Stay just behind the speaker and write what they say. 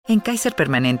En Kaiser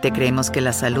Permanente creemos que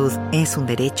la salud es un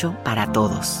derecho para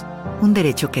todos. Un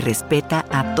derecho que respeta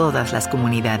a todas las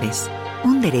comunidades.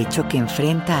 Un derecho que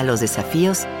enfrenta a los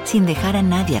desafíos sin dejar a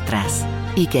nadie atrás.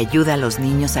 Y que ayuda a los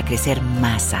niños a crecer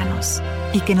más sanos.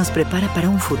 Y que nos prepara para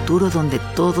un futuro donde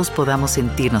todos podamos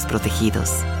sentirnos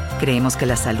protegidos. Creemos que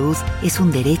la salud es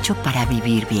un derecho para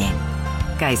vivir bien.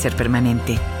 Kaiser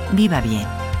Permanente. Viva bien.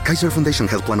 Kaiser Foundation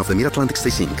Health Plan of the Mid-Atlantic Stay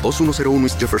Inc. 2101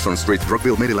 East Jefferson Street,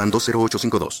 Rockville, Maryland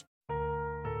 20852.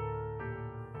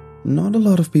 Not a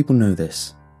lot of people know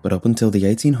this, but up until the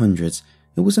 1800s,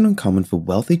 it wasn't uncommon for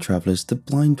wealthy travelers to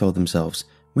blindfold themselves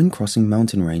when crossing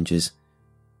mountain ranges.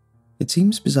 It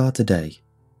seems bizarre today,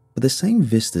 but the same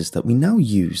vistas that we now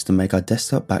use to make our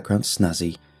desktop background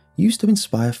snazzy used to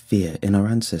inspire fear in our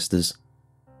ancestors.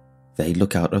 They'd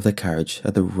look out of their carriage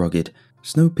at the rugged,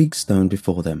 snow-peaked stone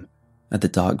before them, at the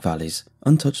dark valleys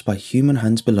untouched by human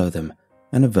hands below them,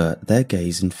 and avert their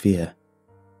gaze in fear.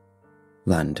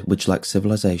 Land which lacked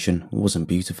civilization wasn't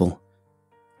beautiful.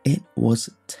 It was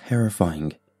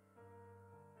terrifying.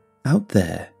 Out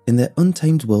there, in their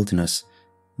untamed wilderness,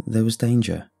 there was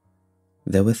danger.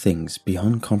 There were things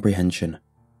beyond comprehension.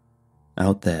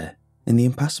 Out there, in the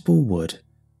impassable wood,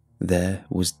 there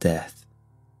was death.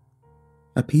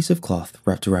 A piece of cloth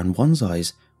wrapped around one's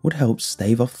eyes would help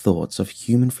stave off thoughts of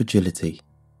human fragility.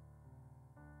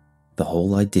 The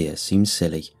whole idea seems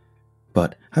silly,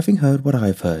 but having heard what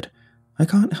I've heard, I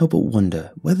can't help but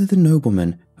wonder whether the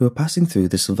noblemen who were passing through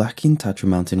the Slovakian Tatra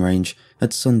mountain range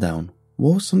at sundown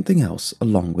wore something else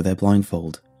along with their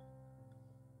blindfold.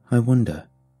 I wonder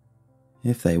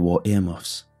if they wore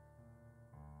earmuffs.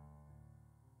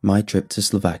 My trip to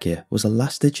Slovakia was a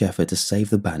last-ditch effort to save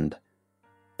the band.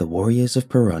 The Warriors of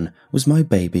Perun was my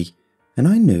baby, and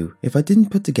I knew if I didn't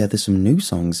put together some new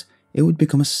songs, it would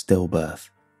become a stillbirth.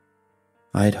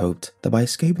 I had hoped that by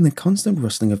escaping the constant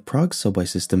rustling of Prague's subway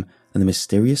system and the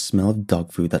mysterious smell of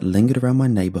dog food that lingered around my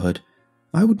neighbourhood,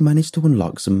 I would manage to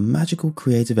unlock some magical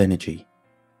creative energy.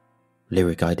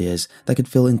 Lyric ideas that could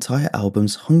fill entire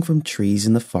albums hung from trees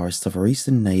in the forests of our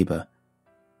eastern neighbour.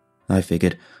 I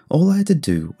figured all I had to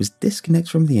do was disconnect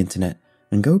from the internet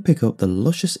and go pick up the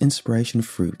luscious inspiration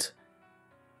fruit.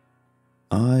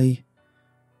 I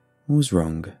was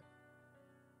wrong.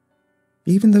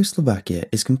 Even though Slovakia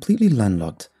is completely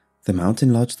landlocked, the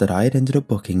mountain lodge that I had ended up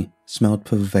booking smelled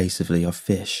pervasively of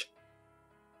fish.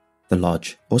 The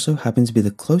lodge also happened to be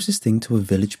the closest thing to a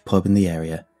village pub in the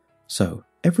area, so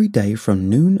every day from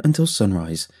noon until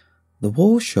sunrise, the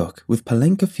walls shook with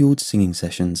palenka-fueled singing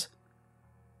sessions.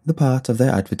 The part of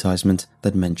their advertisement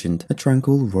that mentioned a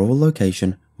tranquil rural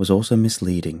location was also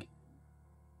misleading.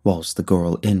 Whilst the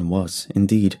Goral Inn was,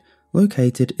 indeed,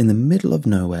 located in the middle of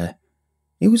nowhere,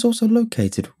 it was also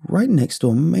located right next to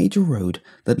a major road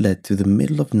that led through the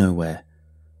middle of nowhere.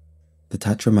 The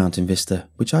Tatra mountain vista,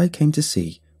 which I came to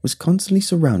see, was constantly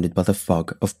surrounded by the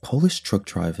fog of Polish truck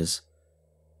drivers.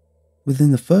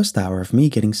 Within the first hour of me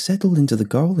getting settled into the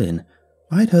Goral Inn,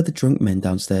 I had heard the drunk men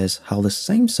downstairs howl the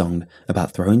same song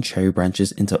about throwing cherry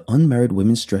branches into unmarried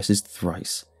women's dresses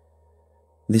thrice.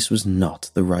 This was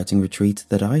not the writing retreat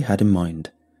that I had in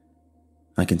mind.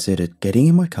 I considered getting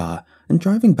in my car and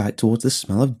driving back towards the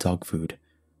smell of dog food,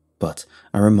 but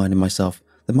I reminded myself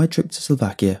that my trip to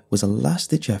Slovakia was a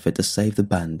last-ditch effort to save the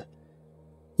band.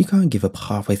 You can't give up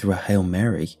halfway through a Hail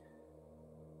Mary.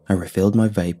 I refilled my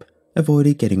vape,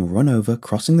 avoided getting run over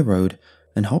crossing the road,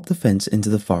 and hopped the fence into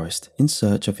the forest in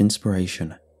search of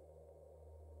inspiration.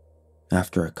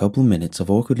 After a couple minutes of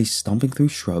awkwardly stomping through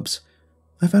shrubs,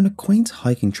 I found a quaint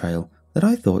hiking trail that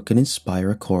I thought could inspire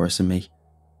a chorus in me.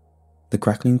 The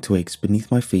crackling twigs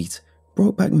beneath my feet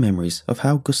brought back memories of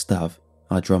how Gustav,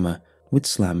 our drummer, would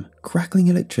slam crackling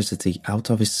electricity out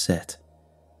of his set.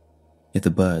 If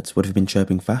the birds would have been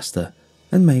chirping faster,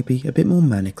 and maybe a bit more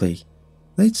manically,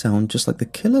 they'd sound just like the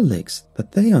killer licks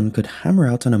that Theon could hammer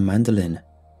out on a mandolin.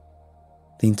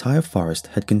 The entire forest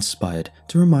had conspired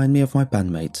to remind me of my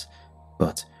bandmates,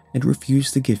 but it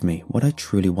refused to give me what I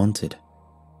truly wanted.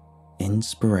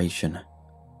 Inspiration.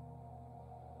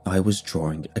 I was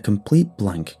drawing a complete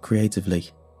blank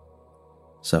creatively.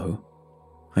 So,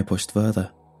 I pushed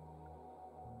further.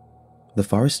 The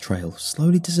forest trail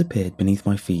slowly disappeared beneath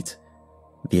my feet.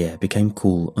 The air became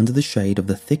cool under the shade of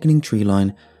the thickening tree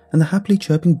line, and the happily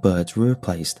chirping birds were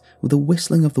replaced with the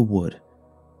whistling of the wood.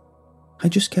 I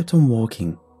just kept on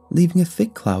walking, leaving a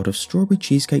thick cloud of strawberry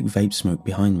cheesecake vape smoke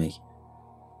behind me.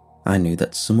 I knew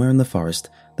that somewhere in the forest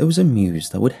there was a muse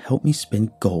that would help me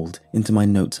spin gold into my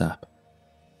notes app.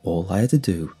 All I had to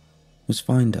do was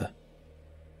find her.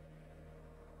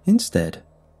 Instead,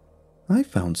 I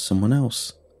found someone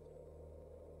else.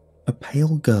 A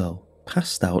pale girl,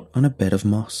 passed out on a bed of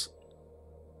moss.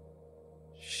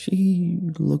 She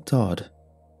looked odd.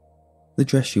 The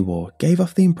dress she wore gave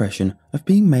off the impression of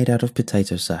being made out of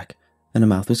potato sack, and her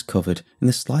mouth was covered in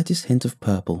the slightest hint of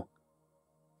purple.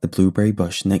 The blueberry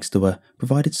bush next to her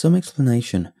provided some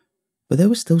explanation, but there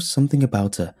was still something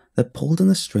about her that pulled on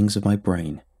the strings of my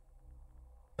brain.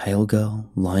 Pale girl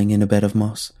lying in a bed of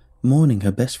moss, mourning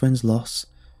her best friend's loss.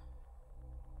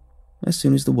 As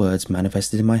soon as the words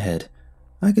manifested in my head,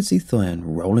 I could see Thoyan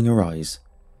rolling her eyes.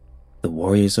 The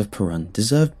warriors of Perun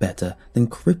deserved better than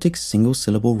cryptic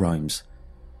single-syllable rhymes.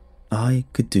 I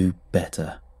could do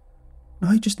better.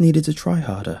 I just needed to try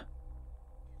harder.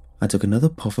 I took another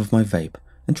puff of my vape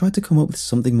and tried to come up with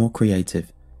something more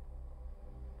creative.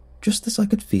 Just as I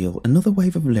could feel another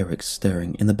wave of lyrics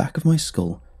stirring in the back of my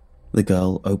skull, the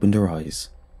girl opened her eyes.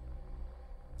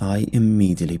 I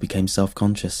immediately became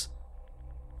self-conscious.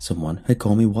 Someone had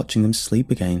caught me watching them sleep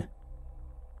again.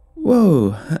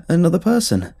 "Whoa, another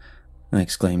person!" I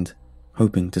exclaimed,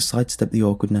 hoping to sidestep the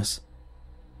awkwardness.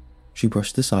 She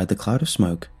brushed aside the cloud of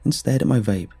smoke and stared at my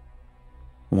vape.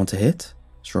 "Want a hit?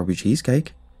 Strawberry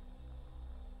cheesecake?"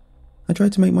 I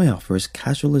tried to make my offer as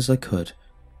casual as I could,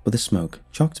 but the smoke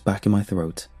choked back in my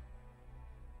throat.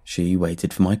 She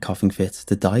waited for my coughing fit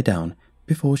to die down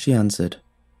before she answered.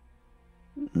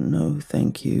 "No,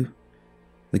 thank you,"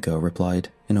 the girl replied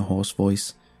in a hoarse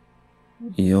voice.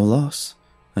 "Your loss,"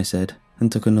 I said,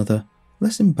 and took another,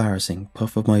 less embarrassing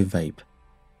puff of my vape.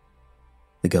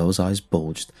 The girl's eyes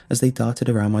bulged as they darted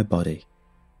around my body.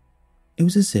 It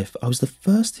was as if I was the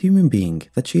first human being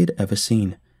that she had ever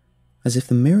seen, as if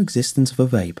the mere existence of a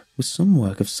vape was some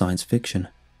work of science fiction.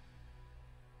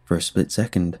 For a split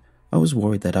second, I was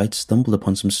worried that I'd stumbled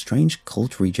upon some strange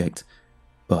cult reject,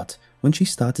 but when she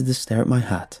started to stare at my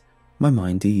hat, my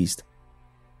mind eased.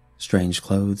 Strange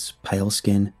clothes, pale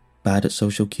skin, bad at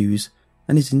social cues,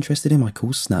 and is interested in my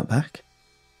cool snapback?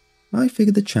 I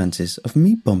figured the chances of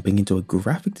me bumping into a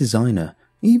graphic designer,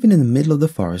 even in the middle of the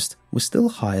forest, were still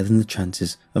higher than the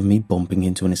chances of me bumping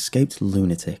into an escaped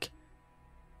lunatic.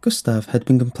 Gustav had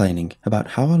been complaining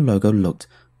about how our logo looked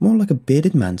more like a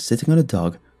bearded man sitting on a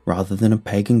dog rather than a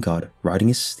pagan god riding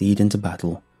his steed into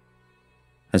battle.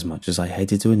 As much as I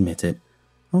hated to admit it,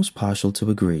 I was partial to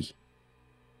agree.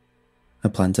 A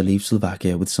plan to leave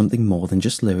Slovakia with something more than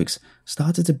just lyrics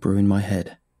started to brew in my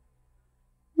head.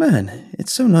 "Man,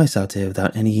 it's so nice out here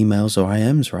without any emails or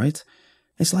IMs, right?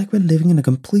 It's like we're living in a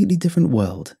completely different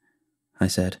world," I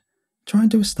said, trying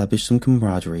to establish some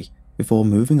camaraderie before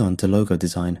moving on to logo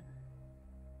design.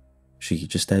 She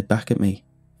just stared back at me,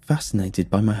 fascinated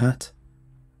by my hat.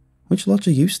 "Which lodge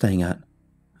are you staying at?"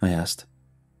 I asked.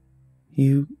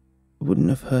 "You wouldn't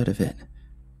have heard of it,"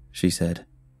 she said.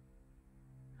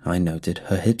 I noted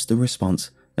her hipster response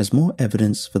as more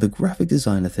evidence for the graphic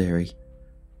designer theory.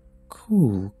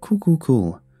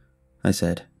 Cool, I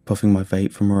said, puffing my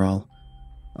vape for morale.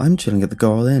 "I'm chilling at the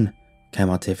Goral Inn. Came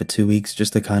out here for 2 weeks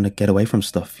just to kind of get away from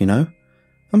stuff, you know?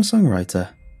 I'm a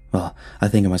songwriter. Well, I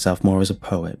think of myself more as a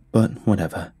poet, but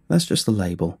whatever, that's just a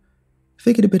label.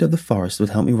 Figured a bit of the forest would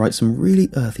help me write some really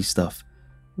earthy stuff.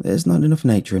 There's not enough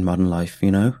nature in modern life,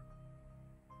 you know?"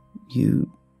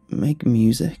 "You make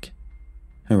music?"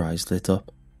 Her eyes lit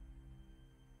up.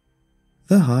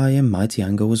 The high and mighty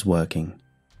anger was working.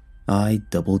 I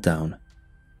doubled down.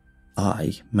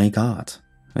 "I make art,"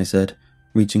 I said,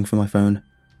 reaching for my phone.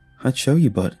 "I'd show you,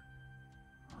 but...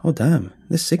 Oh damn,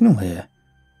 there's signal here."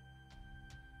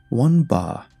 1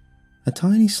 bar. A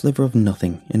tiny sliver of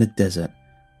nothing in a desert,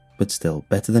 but still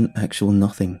better than actual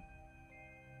nothing.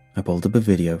 I pulled up a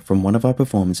video from one of our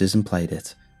performances and played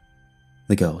it.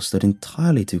 The girl stood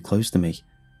entirely too close to me.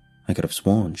 I could have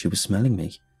sworn she was smelling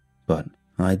me, but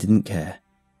I didn't care.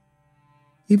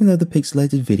 Even though the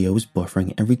pixelated video was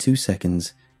buffering every 2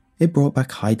 seconds, it brought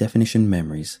back high-definition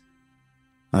memories.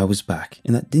 I was back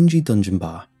in that dingy dungeon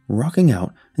bar, rocking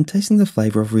out and tasting the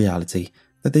flavour of reality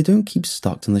that they don't keep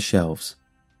stocked on the shelves.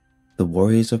 The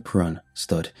warriors of Perun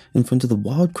stood in front of the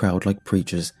wild crowd like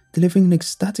preachers, delivering an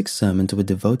ecstatic sermon to a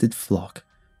devoted flock.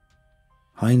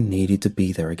 I needed to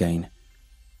be there again.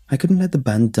 I couldn't let the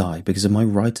band die because of my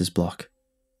writer's block.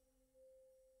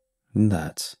 And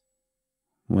that's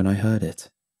when I heard it.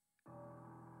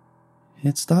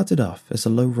 It started off as a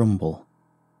low rumble.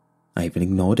 I even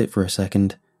ignored it for a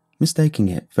second, mistaking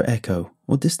it for echo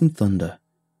or distant thunder.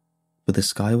 But the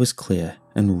sky was clear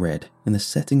and red in the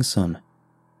setting sun.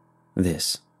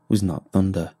 This was not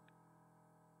thunder.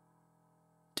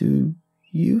 "Do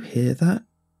you hear that?"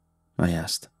 I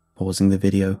asked, pausing the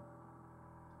video.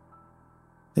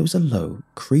 There was a low,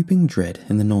 creeping dread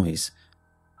in the noise.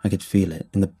 I could feel it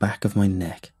in the back of my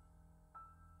neck.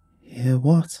 "Hear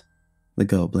what?" The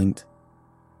girl blinked.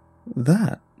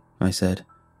 That, I said.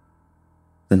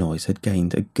 The noise had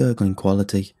gained a gurgling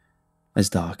quality. As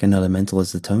dark and elemental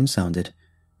as the tone sounded,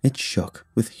 it shook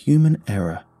with human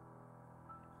error.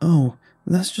 Oh,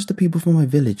 that's just the people from my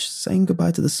village saying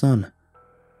goodbye to the sun.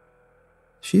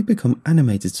 She had become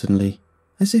animated suddenly,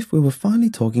 as if we were finally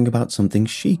talking about something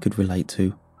she could relate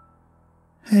to.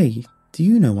 Hey, do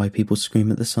you know why people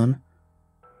scream at the sun?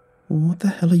 What the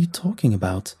hell are you talking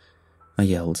about? I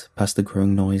yelled past the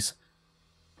growing noise.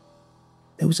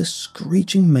 There was a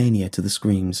screeching mania to the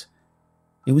screams.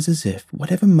 It was as if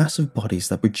whatever mass of bodies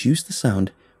that produced the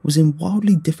sound was in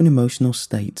wildly different emotional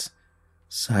states.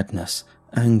 Sadness,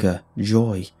 anger,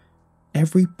 joy.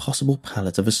 Every possible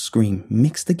palette of a scream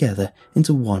mixed together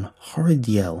into one horrid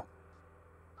yell.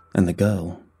 And the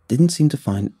girl didn't seem to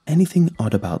find anything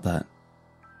odd about that.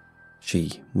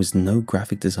 She was no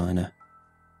graphic designer.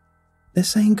 They're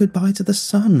saying goodbye to the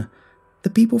sun. The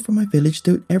people from my village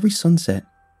do it every sunset.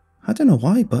 I don't know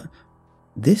why, but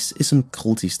this is some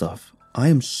culty stuff. I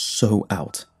am so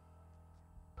out.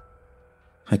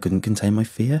 I couldn't contain my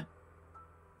fear.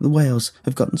 The wails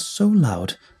have gotten so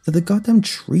loud that the goddamn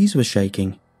trees were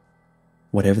shaking.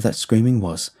 Whatever that screaming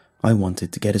was, I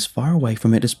wanted to get as far away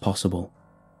from it as possible.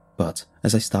 But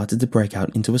as I started to break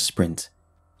out into a sprint,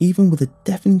 even with the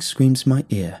deafening screams in my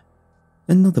ear,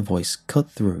 another voice cut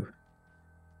through.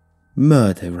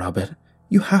 Murder, Robert.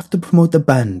 You have to promote the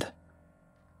band.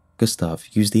 Gustav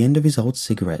used the end of his old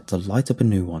cigarette to light up a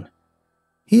new one.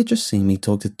 He had just seen me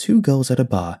talk to two girls at a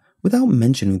bar without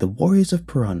mentioning the Warriors of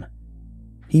Perun.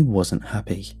 He wasn't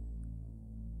happy.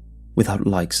 Without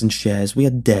likes and shares, we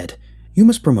are dead. You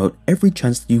must promote every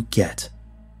chance that you get.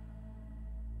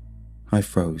 I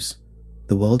froze.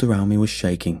 The world around me was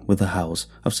shaking with the howls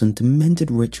of some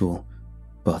demented ritual,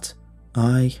 but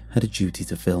I had a duty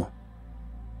to fill.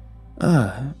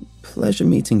 Pleasure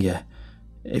meeting you.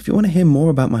 If you want to hear more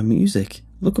about my music,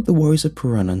 look up the Warriors of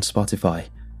Perun on Spotify.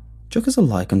 Chuck us a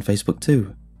like on Facebook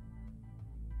too.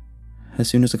 As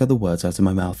soon as I got the words out of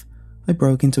my mouth, I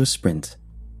broke into a sprint.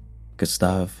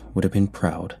 Gustav would have been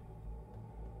proud.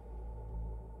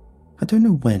 I don't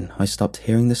know when I stopped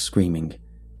hearing the screaming.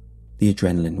 The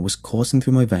adrenaline was coursing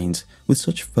through my veins with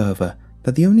such fervour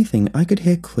that the only thing I could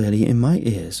hear clearly in my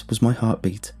ears was my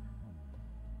heartbeat.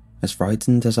 As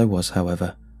frightened as I was,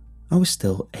 however, I was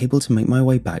still able to make my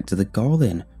way back to the Goral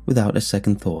Inn without a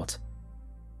second thought.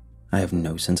 I have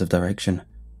no sense of direction.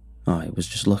 I was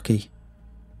just lucky.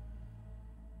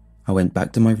 I went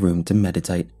back to my room to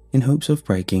meditate in hopes of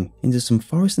breaking into some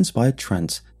forest-inspired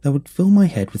trance that would fill my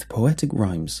head with poetic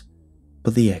rhymes,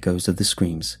 but the echoes of the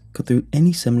screams cut through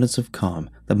any semblance of calm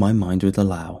that my mind would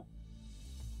allow.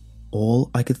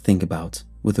 All I could think about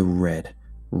were the red,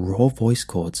 raw voice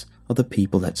chords of the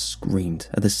people that screamed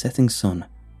at the setting sun.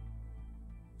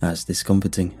 As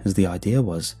discomforting as the idea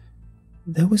was,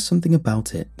 there was something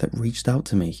about it that reached out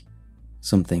to me,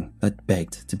 something that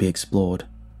begged to be explored.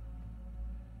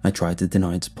 I tried to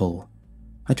deny its pull.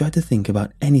 I tried to think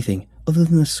about anything other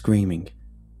than the screaming,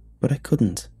 but I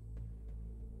couldn't.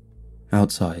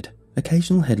 Outside,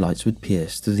 occasional headlights would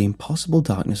pierce through the impossible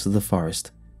darkness of the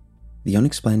forest. The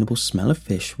unexplainable smell of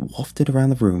fish wafted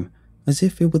around the room as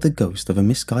if it were the ghost of a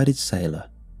misguided sailor.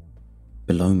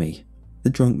 Below me, the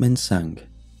drunk men sang,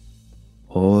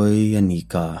 Oi,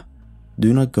 Anika,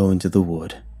 do not go into the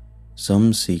wood.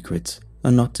 Some secrets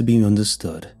are not to be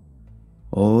understood.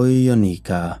 Oi,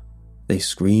 Anika, they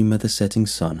scream at the setting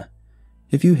sun.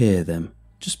 If you hear them,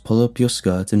 just pull up your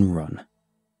skirt and run.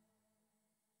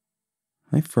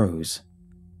 I froze.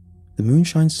 The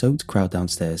moonshine-soaked crowd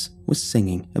downstairs was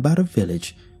singing about a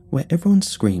village where everyone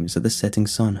screams at the setting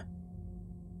sun.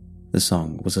 The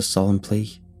song was a solemn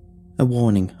plea, a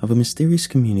warning of a mysterious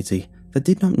community that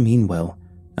did not mean well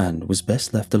and was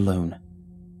best left alone.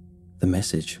 The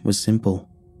message was simple.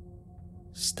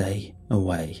 Stay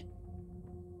away.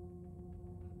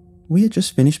 We had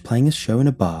just finished playing a show in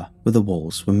a bar where the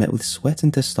walls were met with sweat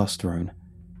and testosterone.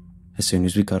 As soon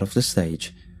as we got off the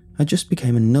stage, I just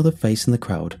became another face in the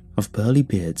crowd of burly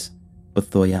beards, but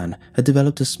Thoyan had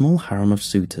developed a small harem of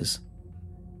suitors.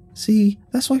 See,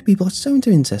 that's why people are so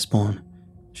into incest porn,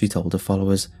 she told her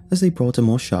followers as they brought her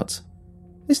more shots.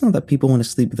 It's not that people want to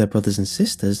sleep with their brothers and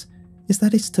sisters, it's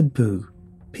that it's taboo.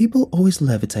 People always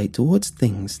levitate towards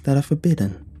things that are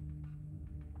forbidden.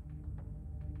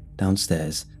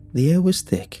 Downstairs, the air was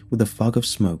thick with a fog of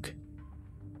smoke.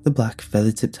 The black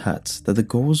feather-tipped hats that the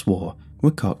Gorals wore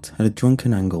were cocked at a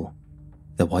drunken angle.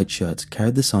 Their white shirts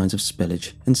carried the signs of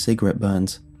spillage and cigarette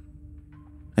burns.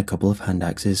 A couple of hand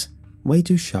axes, way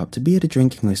too sharp to be at a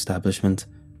drinking establishment,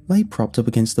 lay propped up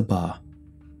against the bar.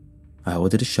 I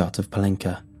ordered a shot of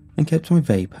Palenka and kept my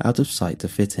vape out of sight to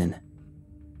fit in.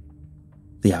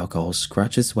 The alcohol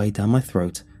scratched its way down my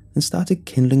throat and started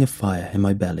kindling a fire in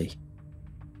my belly.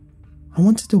 I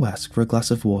wanted to ask for a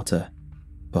glass of water,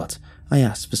 but I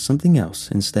asked for something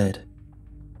else instead.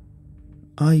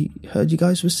 I heard you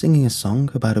guys were singing a song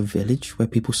about a village where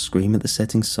people scream at the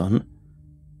setting sun.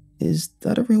 Is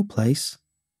that a real place?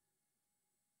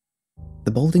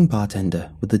 The balding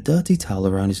bartender with the dirty towel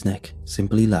around his neck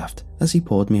simply laughed as he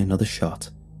poured me another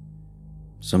shot.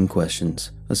 Some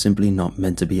questions are simply not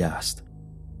meant to be asked.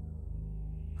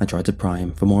 I tried to pry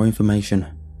him for more information,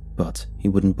 but he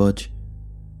wouldn't budge.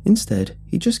 Instead,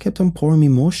 he just kept on pouring me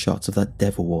more shots of that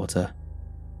devil water.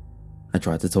 I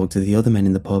tried to talk to the other men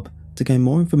in the pub to gain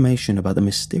more information about the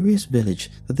mysterious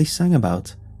village that they sang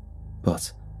about,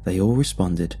 but they all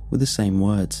responded with the same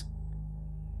words.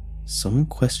 Some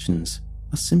questions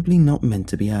are simply not meant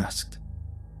to be asked.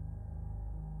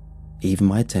 Even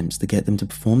my attempts to get them to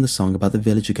perform the song about the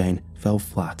village again fell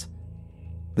flat.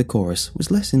 The chorus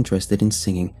was less interested in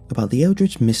singing about the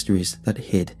eldritch mysteries that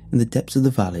hid in the depths of the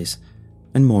valleys,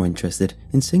 and more interested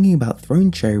in singing about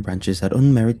throwing cherry branches at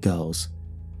unmarried girls.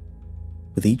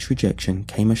 With each rejection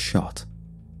came a shot.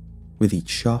 With each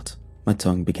shot, my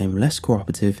tongue became less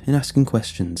cooperative in asking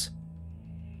questions.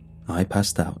 I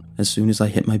passed out as soon as I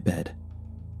hit my bed.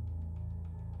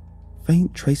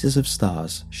 Faint traces of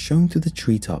stars shone through the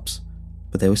treetops,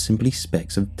 but they were simply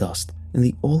specks of dust in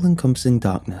the all-encompassing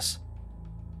darkness.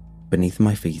 Beneath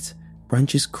my feet,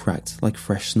 branches cracked like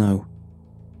fresh snow.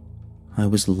 I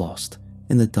was lost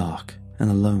in the dark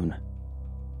and alone.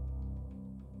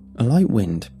 A light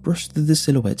wind brushed through the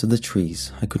silhouettes of the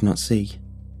trees I could not see.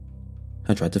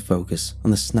 I tried to focus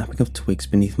on the snapping of twigs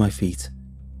beneath my feet,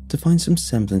 to find some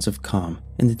semblance of calm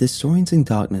in the disorienting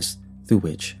darkness through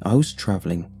which I was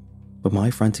travelling, but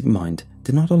my frantic mind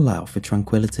did not allow for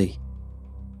tranquility.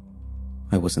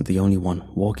 I wasn't the only one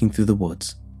walking through the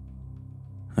woods.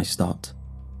 I stopped.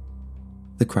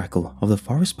 The crackle of the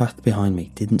forest path behind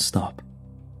me didn't stop.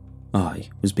 I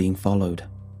was being followed.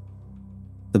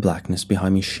 The blackness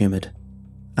behind me shimmered.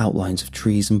 Outlines of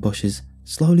trees and bushes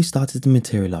slowly started to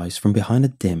materialize from behind a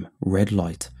dim, red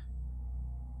light.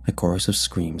 A chorus of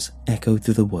screams echoed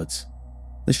through the woods.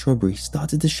 The shrubbery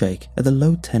started to shake at the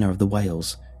low tenor of the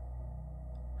wails.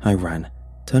 I ran,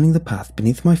 turning the path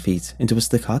beneath my feet into a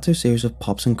staccato series of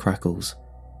pops and crackles,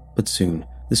 but soon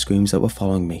the screams that were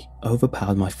following me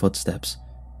overpowered my footsteps.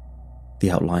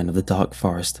 The outline of the dark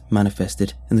forest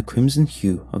manifested in the crimson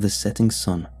hue of the setting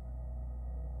sun.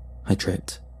 I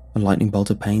tripped. A lightning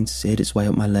bolt of pain seared its way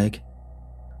up my leg.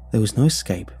 There was no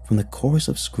escape from the chorus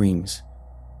of screams.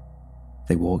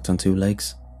 They walked on two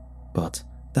legs, but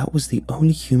that was the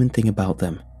only human thing about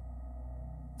them.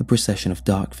 The procession of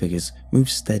dark figures moved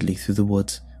steadily through the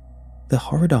woods. Their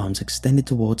horrid arms extended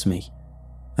towards me.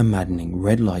 A maddening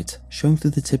red light shone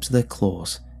through the tips of their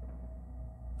claws.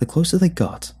 The closer they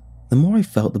got, the more I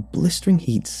felt the blistering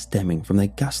heat stemming from their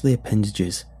ghastly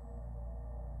appendages.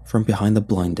 From behind the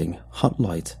blinding, hot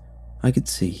light, I could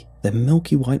see their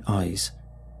milky white eyes.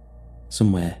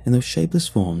 Somewhere in those shapeless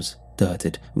forms,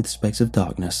 dirted with specks of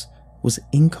darkness, was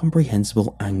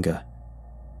incomprehensible anger.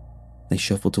 They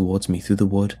shuffled towards me through the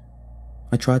wood.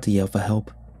 I tried to yell for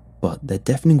help, but their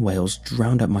deafening wails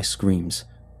drowned out my screams.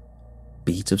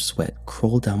 Beads of sweat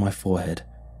crawled down my forehead.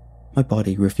 My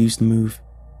body refused to move.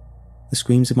 The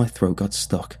screams in my throat got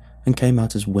stuck and came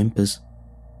out as whimpers.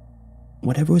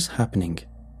 Whatever was happening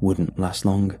wouldn't last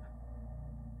long.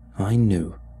 I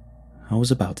knew I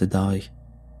was about to die.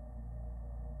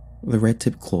 The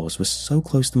red-tipped claws were so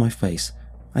close to my face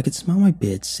I could smell my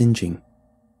beard singeing.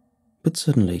 But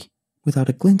suddenly, without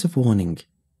a glint of warning,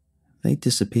 they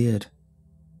disappeared.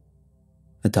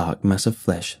 A dark mass of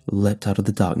flesh leapt out of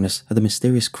the darkness at the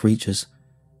mysterious creatures.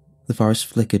 The forest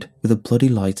flickered with a bloody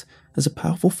light as a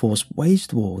powerful force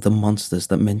waged war with the monsters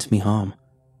that meant me harm.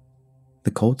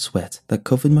 The cold sweat that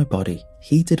covered my body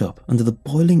heated up under the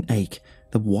boiling ache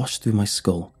that washed through my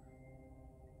skull.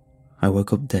 I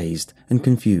woke up dazed and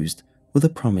confused with a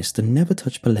promise to never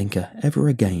touch Palenka ever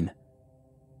again.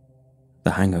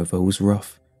 The hangover was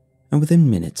rough, and within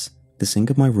minutes, the sink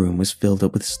of my room was filled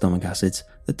up with stomach acids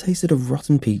that tasted of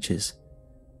rotten peaches.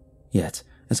 Yet,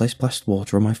 as I splashed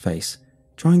water on my face,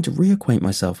 trying to reacquaint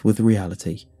myself with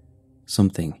reality,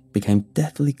 something became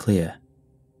deathly clear.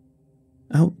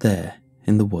 Out there,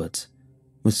 in the woods,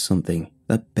 was something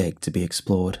that begged to be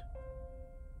explored.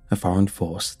 A foreign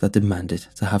force that demanded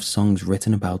to have songs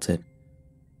written about it.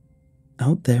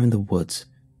 Out there in the woods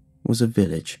was a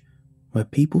village where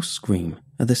people scream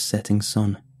at the setting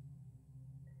sun.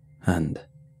 And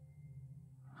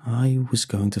I was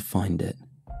going to find it.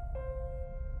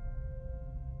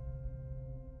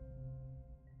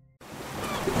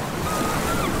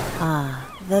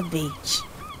 Ah, the beach.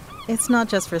 It's not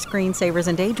just for screensavers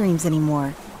and daydreams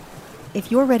anymore.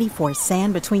 If you're ready for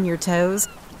sand between your toes,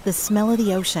 the smell of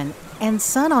the ocean, and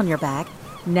sun on your back,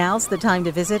 now's the time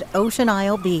to visit Ocean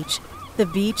Isle Beach. The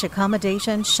beach,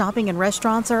 accommodation, shopping, and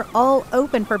restaurants are all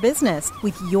open for business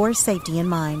with your safety in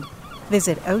mind.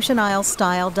 Visit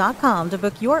OceanIsleStyle.com to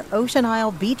book your Ocean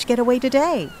Isle Beach getaway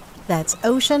today. That's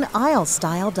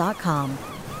OceanIsleStyle.com.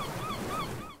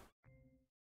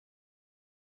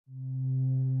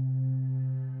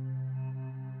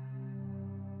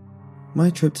 My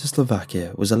trip to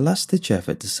Slovakia was a last-ditch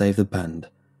effort to save the band.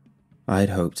 I had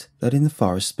hoped that in the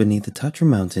forests beneath the Tatra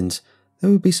Mountains there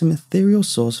would be some ethereal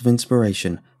source of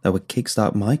inspiration that would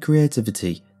kickstart my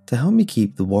creativity to help me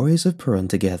keep the Warriors of Perun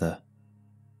together.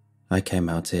 I came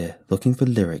out here looking for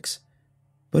lyrics,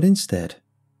 but instead,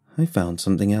 I found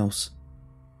something else.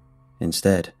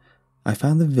 Instead, I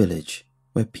found the village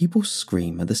where people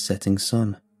scream at the setting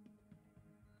sun.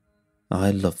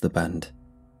 I love the band.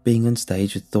 Being on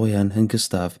stage with Doyan and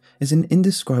Gustav is an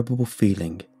indescribable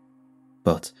feeling.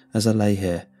 But as I lay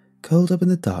here, curled up in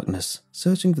the darkness,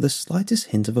 searching for the slightest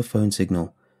hint of a phone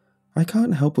signal, I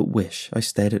can't help but wish I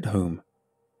stayed at home.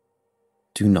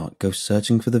 Do not go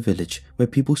searching for the village where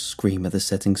people scream at the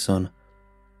setting sun.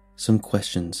 Some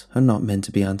questions are not meant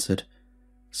to be answered.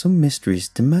 Some mysteries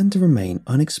demand to remain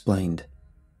unexplained.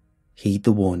 Heed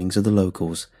the warnings of the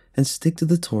locals and stick to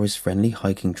the tourist-friendly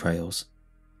hiking trails.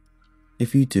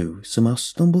 If you do somehow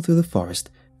stumble through the forest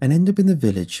and end up in the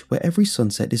village where every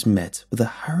sunset is met with the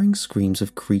harrowing screams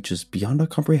of creatures beyond our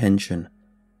comprehension,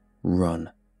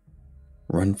 run.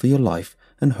 Run for your life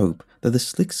and hope that the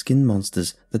slick-skinned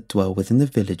monsters that dwell within the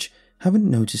village haven't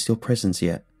noticed your presence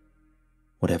yet.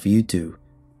 Whatever you do,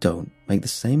 don't make the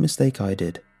same mistake I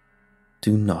did.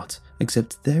 Do not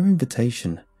accept their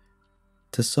invitation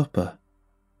to supper.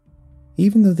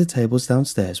 Even though the tables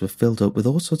downstairs were filled up with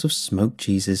all sorts of smoked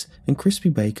cheeses and crispy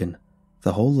bacon,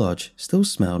 the whole lodge still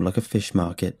smelled like a fish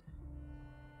market.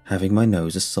 Having my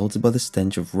nose assaulted by the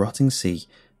stench of rotting sea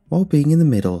while being in the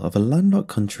middle of a landlocked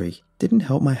country didn't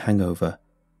help my hangover,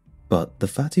 but the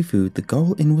fatty food the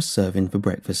Goral Inn was serving for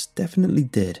breakfast definitely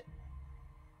did.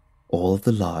 All of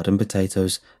the lard and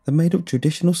potatoes that made up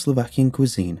traditional Slovakian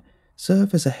cuisine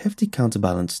serve as a hefty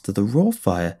counterbalance to the raw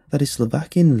fire that is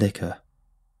Slovakian liquor.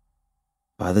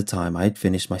 By the time I had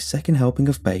finished my second helping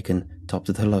of bacon topped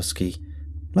with haluski,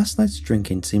 last night's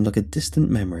drinking seemed like a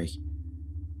distant memory.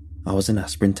 I was an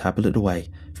aspirin tablet away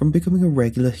from becoming a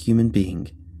regular human being.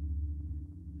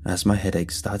 As my headache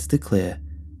started to clear,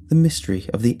 the mystery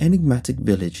of the enigmatic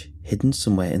village hidden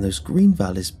somewhere in those green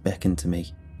valleys beckoned to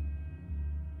me.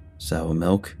 "Sour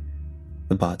milk?"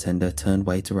 the bartender turned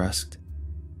waiter asked.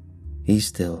 He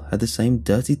still had the same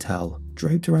dirty towel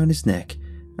draped around his neck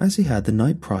as he had the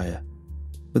night prior,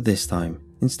 but this time,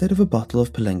 instead of a bottle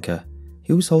of Palenka,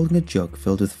 he was holding a jug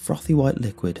filled with frothy white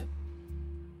liquid.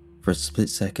 For a split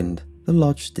second, the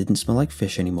lodge didn't smell like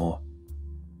fish anymore.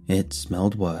 It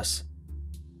smelled worse.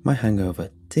 My hangover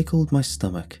tickled my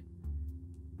stomach.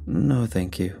 "No,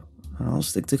 thank you. I'll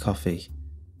stick to coffee."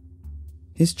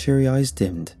 His cheery eyes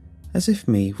dimmed, as if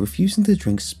me refusing to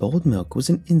drink spoiled milk was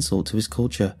an insult to his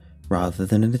culture, rather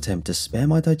than an attempt to spare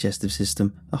my digestive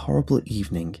system a horrible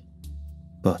evening.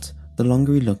 But the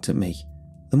longer he looked at me,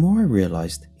 the more I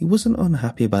realized he wasn't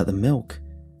unhappy about the milk.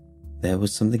 There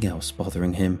was something else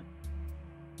bothering him.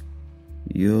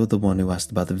 "You're the one who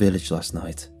asked about the village last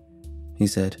night," he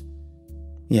said.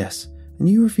 "Yes, and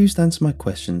you refused to answer my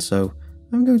question, so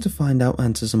I'm going to find out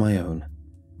answers of my own."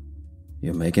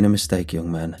 "You're making a mistake,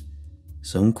 young man.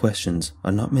 Some questions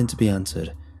are not meant to be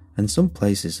answered, and some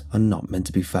places are not meant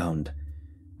to be found.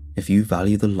 If you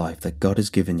value the life that God has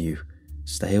given you,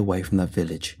 stay away from that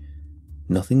village.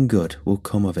 Nothing good will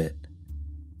come of it."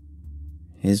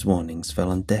 His warnings fell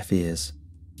on deaf ears.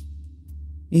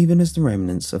 Even as the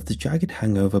remnants of the jagged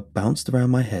hangover bounced around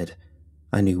my head,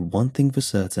 I knew one thing for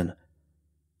certain.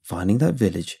 Finding that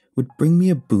village would bring me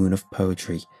a boon of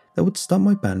poetry that would stop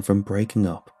my band from breaking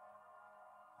up.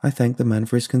 I thanked the man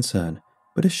for his concern,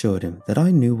 but assured him that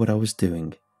I knew what I was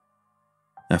doing.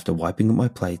 After wiping up my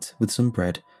plate with some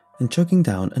bread and chugging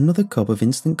down another cup of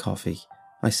instant coffee,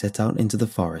 I set out into the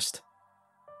forest.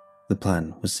 The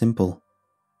plan was simple.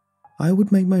 I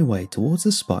would make my way towards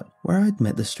the spot where I had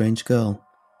met the strange girl.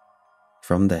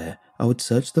 From there, I would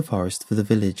search the forest for the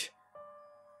village.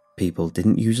 People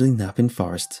didn't usually nap in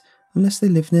forests unless they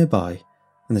lived nearby,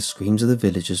 and the screams of the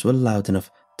villagers were loud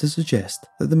enough to suggest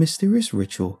that the mysterious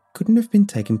ritual couldn't have been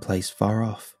taking place far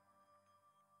off.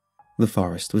 The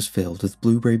forest was filled with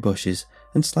blueberry bushes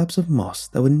and slabs of moss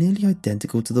that were nearly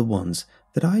identical to the ones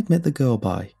that I had met the girl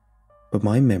by. but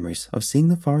my memories of seeing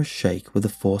the forest shake with the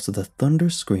force of the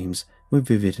thunderous screams were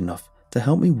vivid enough to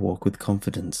help me walk with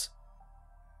confidence.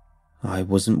 I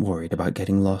wasn't worried about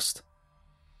getting lost.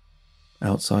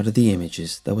 Outside of the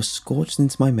images that were scorched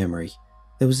into my memory,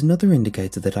 there was another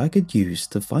indicator that I could use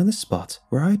to find the spot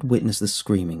where I had witnessed the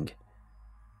screaming.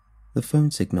 The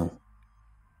phone signal.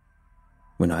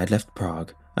 When I had left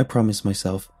Prague, I promised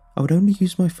myself I would only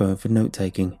use my phone for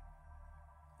note-taking.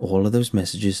 All of those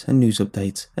messages and news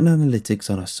updates and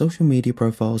analytics on our social media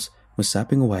profiles were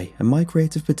sapping away at my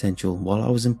creative potential while I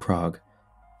was in Prague.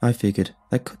 I figured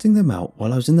that cutting them out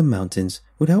while I was in the mountains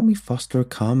would help me foster a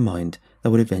calm mind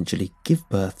that would eventually give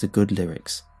birth to good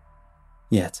lyrics.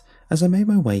 Yet, as I made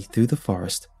my way through the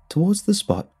forest towards the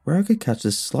spot where I could catch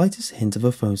the slightest hint of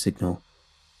a phone signal,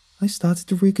 I started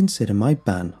to reconsider my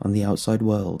ban on the outside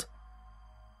world.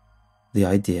 The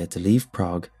idea to leave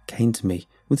Prague came to me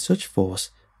with such force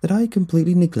that I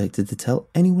completely neglected to tell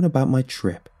anyone about my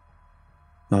trip.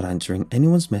 Not answering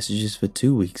anyone's messages for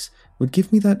 2 weeks would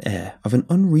give me that air of an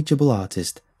unreachable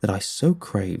artist that I so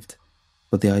craved,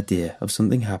 but the idea of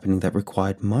something happening that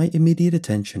required my immediate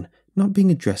attention not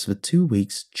being addressed for 2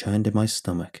 weeks churned in my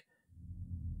stomach.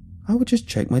 I would just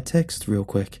check my text real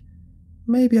quick.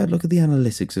 Maybe I'd look at the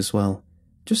analytics as well,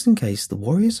 just in case the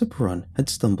Warriors of Perun had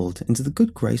stumbled into the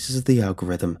good graces of the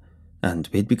algorithm and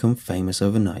we had become famous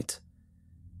overnight.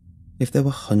 If there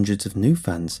were hundreds of new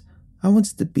fans, I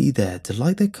wanted to be there to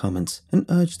like their comments and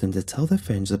urge them to tell their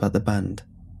friends about the band.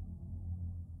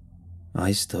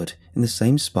 I stood in the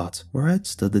same spot where I had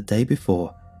stood the day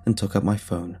before and took up my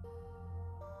phone.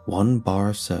 1 bar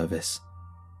of service.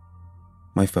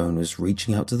 My phone was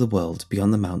reaching out to the world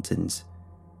beyond the mountains.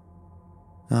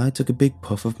 I took a big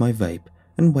puff of my vape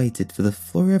and waited for the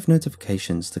flurry of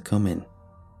notifications to come in.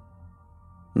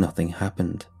 Nothing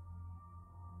happened.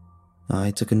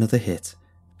 I took another hit,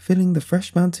 filling the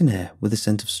fresh mountain air with the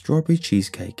scent of strawberry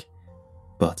cheesecake,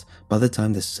 but by the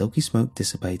time the silky smoke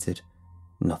dissipated,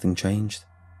 nothing changed.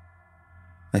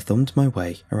 I thumbed my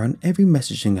way around every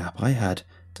messaging app I had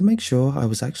to make sure I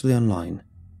was actually online.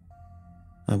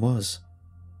 I was.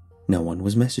 No one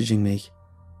was messaging me.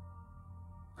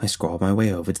 I scrolled my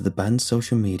way over to the band's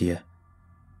social media.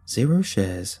 0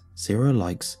 shares, 0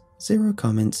 likes, 0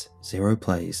 comments, 0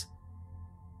 plays.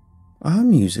 Our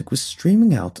music was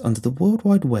streaming out onto the World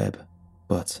Wide Web,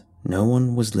 but no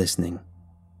one was listening.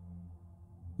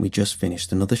 We just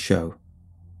finished another show.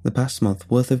 The past month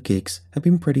worth of gigs had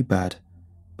been pretty bad,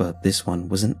 but this one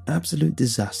was an absolute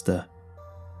disaster.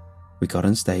 We got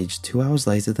on stage 2 hours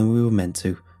later than we were meant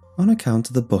to, on account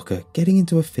of the booker getting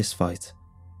into a fist fight.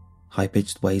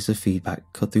 High-pitched waves of feedback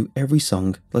cut through every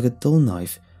song like a dull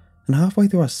knife, and halfway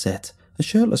through our set, a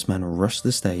shirtless man rushed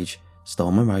the stage,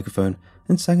 stole my microphone,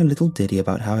 and sang a little ditty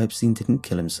about how Epstein didn't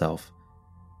kill himself.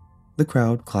 The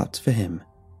crowd clapped for him.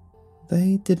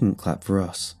 They didn't clap for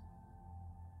us.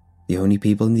 The only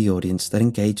people in the audience that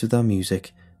engaged with our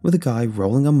music were the guy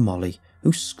rolling on Molly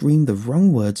who screamed the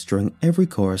wrong words during every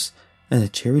chorus and a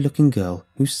cheery-looking girl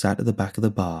who sat at the back of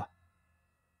the bar.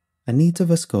 Anita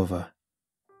Vaskova.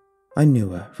 I knew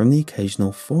her from the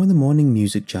occasional 4 a.m.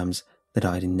 music jams that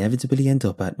I'd inevitably end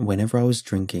up at whenever I was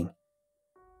drinking.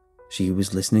 She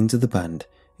was listening to the band,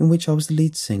 in which I was the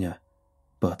lead singer,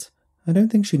 but I don't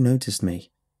think she noticed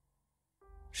me.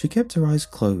 She kept her eyes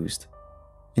closed.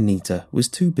 Anita was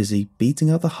too busy beating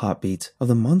out the heartbeat of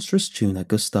the monstrous tune that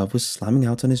Gustav was slamming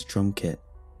out on his drum kit.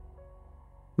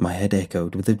 My head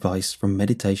echoed with advice from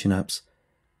meditation apps.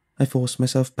 I forced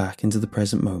myself back into the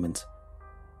present moment.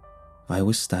 I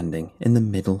was standing in the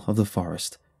middle of the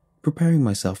forest, preparing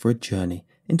myself for a journey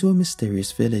into a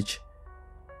mysterious village.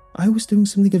 I was doing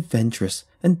something adventurous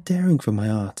and daring for my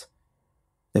art.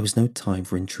 There was no time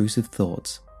for intrusive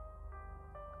thoughts.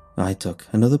 I took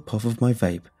another puff of my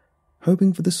vape,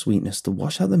 hoping for the sweetness to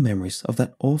wash out the memories of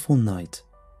that awful night.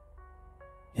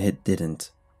 It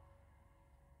didn't.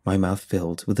 My mouth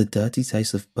filled with a dirty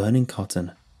taste of burning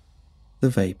cotton. The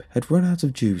vape had run out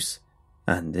of juice,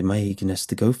 and in my eagerness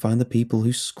to go find the people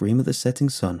who scream at the setting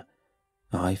sun,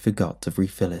 I forgot to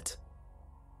refill it.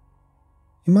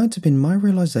 It might have been my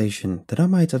realization that I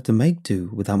might have to make do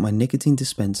without my nicotine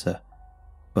dispenser,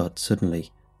 but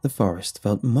suddenly the forest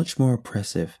felt much more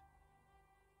oppressive.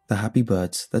 The happy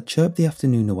birds that chirped the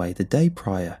afternoon away the day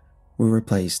prior were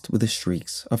replaced with the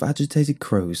shrieks of agitated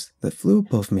crows that flew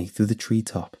above me through the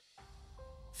treetop.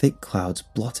 Thick clouds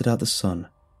blotted out the sun.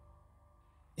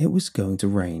 It was going to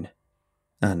rain,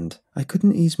 and I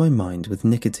couldn't ease my mind with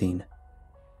nicotine.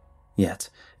 Yet,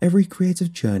 every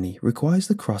creative journey requires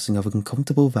the crossing of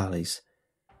uncomfortable valleys.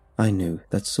 I knew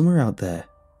that somewhere out there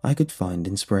I could find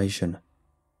inspiration.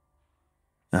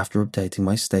 After updating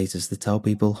my status to tell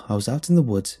people I was out in the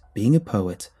woods being a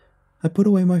poet, I put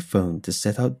away my phone to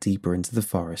set out deeper into the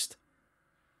forest.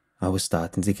 I was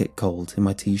starting to get cold in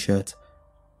my t-shirt,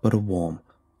 but a warm,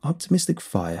 optimistic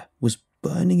fire was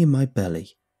burning in my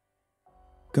belly.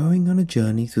 Going on a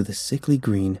journey through the sickly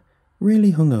green,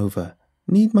 really hungover,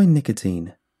 need my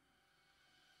nicotine.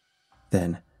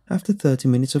 Then, after 30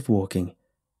 minutes of walking,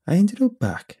 I ended up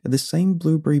back at the same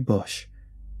blueberry bush.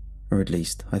 Or at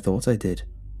least, I thought I did.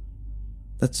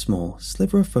 That small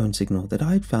sliver of phone signal that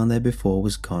I had found there before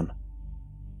was gone.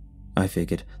 I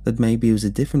figured that maybe it was a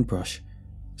different brush,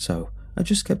 so I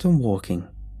just kept on walking.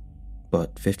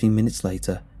 But 15 minutes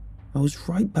later, I was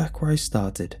right back where I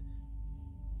started.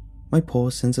 My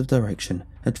poor sense of direction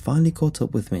had finally caught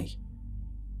up with me.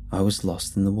 I was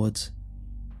lost in the woods.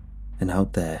 And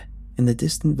out there, in the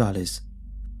distant valleys,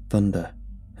 thunder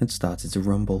had started to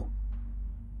rumble.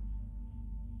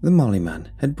 The Molly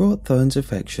man had brought Thorne's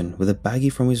affection with a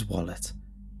baggie from his wallet.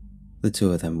 The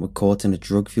two of them were caught in a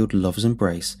drug-fueled lover's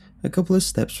embrace a couple of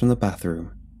steps from the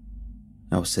bathroom.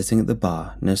 I was sitting at the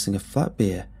bar, nursing a flat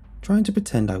beer, trying to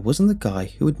pretend I wasn't the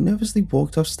guy who had nervously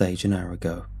walked off stage an hour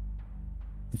ago.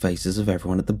 The faces of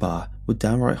everyone at the bar were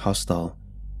downright hostile,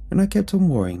 and I kept on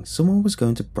worrying someone was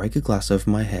going to break a glass over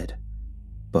my head.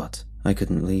 But I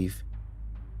couldn't leave.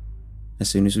 As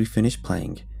soon as we finished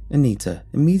playing, Anita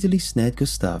immediately snared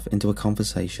Gustav into a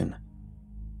conversation.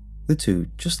 The two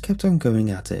just kept on going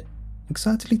at it,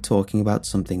 excitedly talking about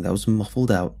something that was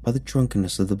muffled out by the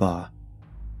drunkenness of the bar.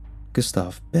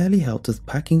 Gustav barely helped with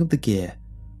packing up the gear,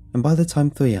 and by the time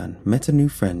Thoyan met a new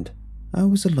friend, I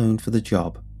was alone for the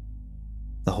job.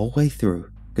 The whole way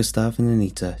through, Gustav and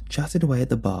Anita chatted away at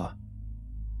the bar.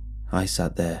 I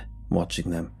sat there,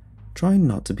 watching them, trying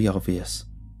not to be obvious.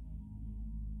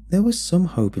 There was some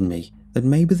hope in me that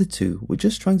maybe the two were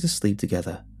just trying to sleep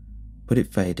together, but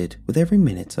it faded with every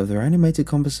minute of their animated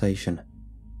conversation.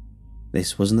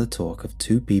 This wasn't the talk of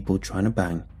two people trying to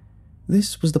bang.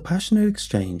 This was the passionate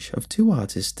exchange of two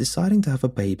artists deciding to have a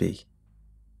baby.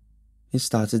 It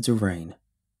started to rain.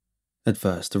 At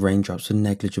first, the raindrops were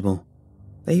negligible.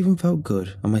 They even felt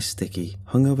good on my sticky,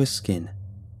 hungover skin.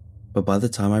 But by the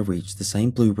time I reached the same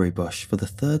blueberry bush for the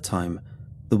third time,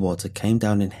 the water came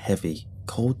down in heavy,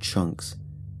 cold chunks.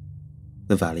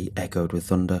 The valley echoed with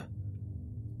thunder.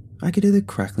 I could hear the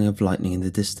crackling of lightning in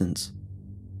the distance.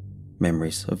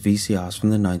 Memories of VCRs from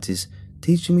the 90s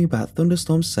teaching me about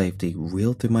thunderstorm safety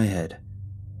reeled through my head.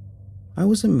 I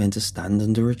wasn't meant to stand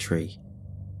under a tree.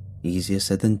 Easier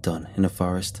said than done in a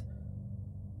forest.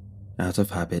 Out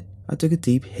of habit, I took a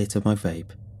deep hit of my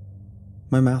vape.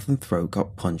 My mouth and throat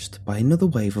got punched by another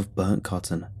wave of burnt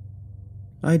cotton.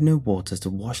 I had no water to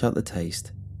wash out the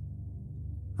taste.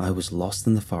 I was lost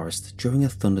in the forest during a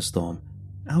thunderstorm,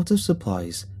 out of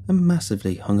supplies and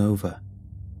massively hungover.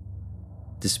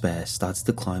 Despair started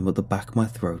to climb up the back of my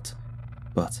throat,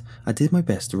 but I did my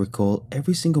best to recall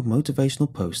every single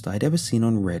motivational post I had ever seen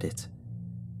on Reddit.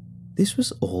 This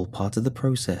was all part of the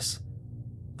process.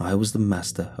 I was the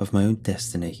master of my own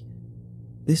destiny.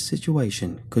 This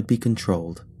situation could be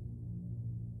controlled.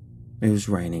 It was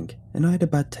raining, and I had a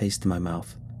bad taste in my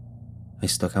mouth. I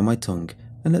stuck out my tongue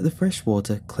and let the fresh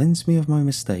water cleanse me of my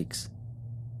mistakes.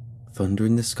 Thunder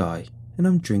in the sky, and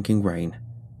I'm drinking rain.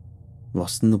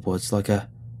 Lost in the woods like a...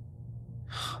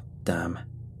 damn.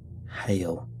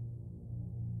 Hail.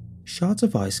 Shards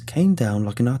of ice came down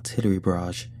like an artillery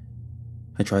barrage.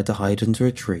 I tried to hide under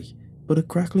a tree, but a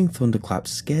crackling thunderclap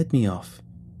scared me off.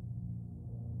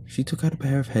 She took out a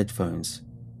pair of headphones.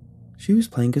 She was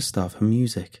playing Gustav her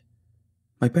music.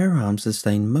 My bare arms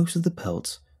sustained most of the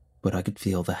pelts, but I could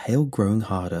feel the hail growing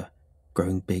harder,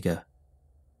 growing bigger.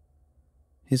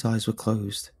 His eyes were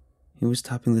closed. He was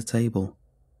tapping the table.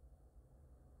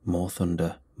 More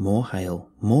thunder, more hail,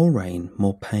 more rain,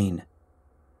 more pain.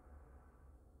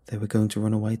 They were going to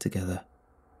run away together.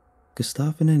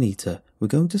 Gustav and Anita were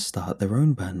going to start their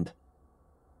own band.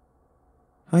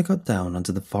 I got down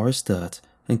onto the forest dirt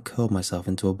and curled myself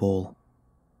into a ball.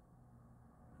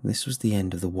 This was the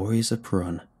end of the Warriors of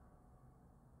Perun.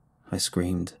 I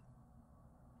screamed.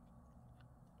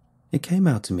 It came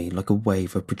out to me like a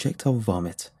wave of projectile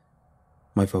vomit.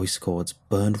 My voice cords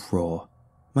burned raw,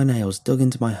 my nails dug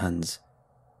into my hands.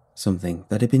 Something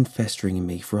that had been festering in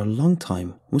me for a long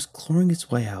time was clawing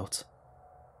its way out.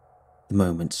 The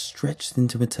moment stretched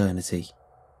into eternity.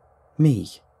 Me,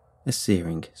 a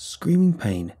searing, screaming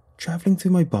pain travelling through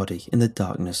my body in the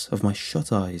darkness of my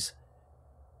shut eyes.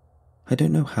 I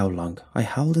don't know how long I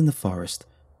howled in the forest,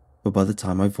 but by the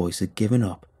time my voice had given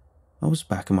up, I was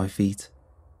back on my feet.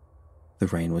 The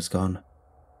rain was gone.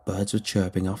 Birds were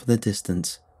chirping off in the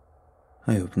distance.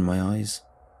 I opened my eyes.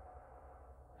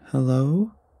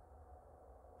 Hello?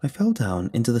 I fell down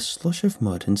into the slush of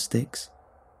mud and sticks.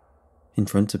 In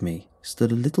front of me stood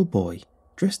a little boy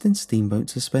dressed in steamboat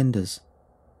suspenders.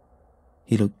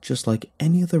 He looked just like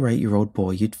any other 8-year-old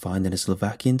boy you'd find in a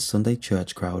Slovakian Sunday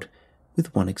church crowd,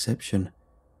 with one exception.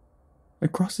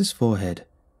 Across his forehead,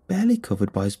 barely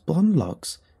covered by his blonde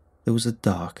locks, there was a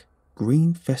dark,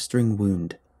 green festering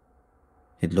wound.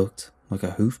 It looked like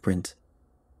a hoof print.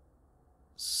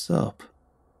 "Sup?"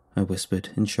 I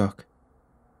whispered in shock.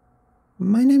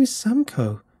 "My name is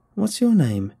Samko. What's your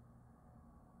name?"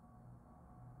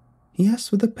 He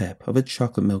asked with the pep of a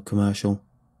chocolate milk commercial.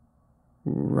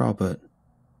 "Robert."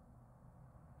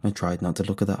 I tried not to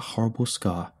look at that horrible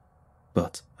scar,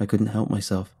 but I couldn't help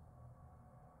myself.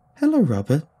 "Hello,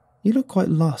 Robert. You look quite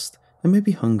lost and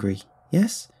maybe hungry.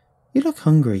 Yes? You look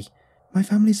hungry. My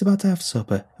family's about to have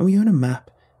supper and we own a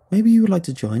map. Maybe you would like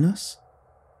to join us?"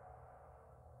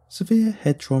 Severe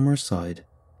head trauma aside,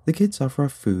 the kid's offer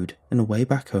of food and a way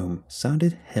back home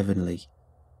sounded heavenly.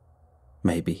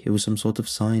 Maybe it was some sort of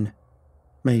sign.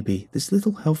 Maybe this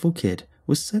little helpful kid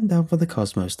was sent down from the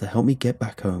cosmos to help me get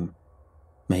back home.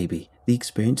 Maybe the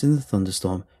experience in the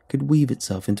thunderstorm could weave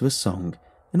itself into a song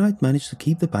and I'd managed to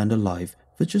keep the band alive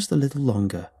for just a little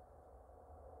longer.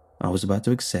 I was about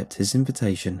to accept his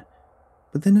invitation,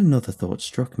 but then another thought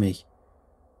struck me.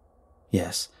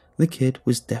 Yes, the kid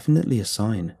was definitely a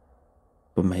sign,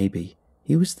 but maybe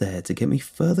he was there to get me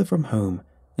further from home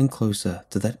and closer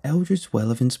to that eldritch well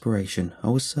of inspiration I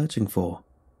was searching for.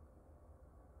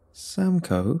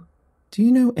 "Samko, do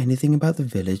you know anything about the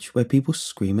village where people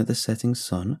scream at the setting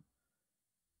sun?"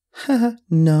 "Haha,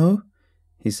 no,"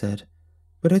 he said,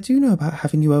 "but I do know about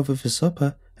having you over for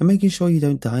supper and making sure you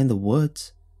don't die in the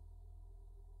woods."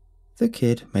 The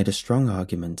kid made a strong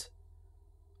argument.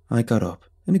 I got up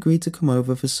and agreed to come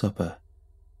over for supper.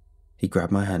 He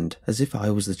grabbed my hand as if I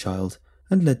was the child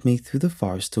and led me through the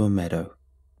forest to a meadow.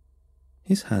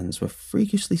 His hands were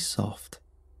freakishly soft.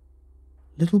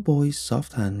 Little boy's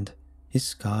soft hand, his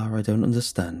scar I don't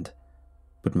understand,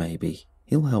 but maybe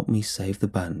he'll help me save the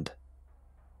band.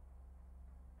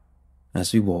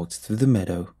 As we walked through the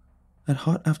meadow, that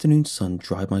hot afternoon sun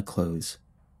dried my clothes.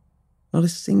 Not a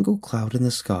single cloud in the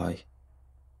sky.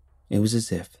 It was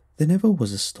as if there never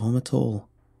was a storm at all.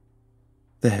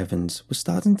 The heavens were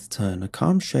starting to turn a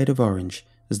calm shade of orange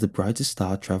as the brightest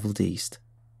star travelled east.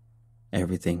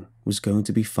 Everything was going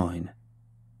to be fine.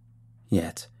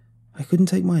 Yet, I couldn't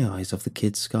take my eyes off the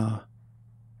kid's scar.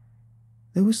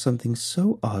 There was something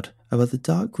so odd about the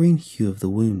dark green hue of the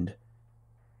wound.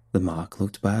 The mark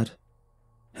looked bad.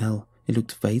 Hell, it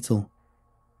looked fatal.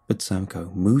 But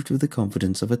Samko moved with the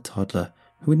confidence of a toddler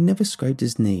who had never scraped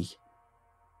his knee.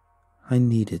 I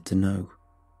needed to know.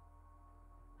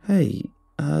 "Hey,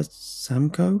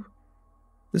 Samko?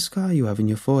 The scar you have in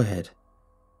your forehead.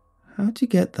 How'd you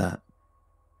get that?"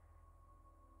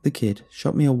 The kid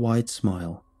shot me a wide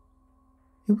smile.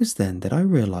 It was then that I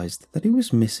realized that he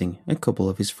was missing a couple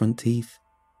of his front teeth.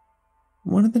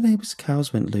 "One of the neighbor's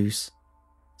cows went loose,"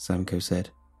 Samko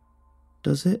said.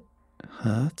 "Does it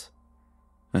hurt?"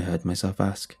 I heard myself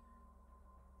ask.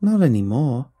 "Not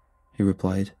anymore," he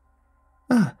replied.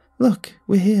 "Ah, look,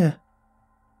 we're here."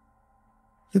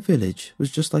 The village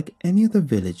was just like any other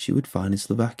village you would find in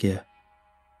Slovakia.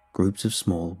 Groups of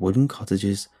small wooden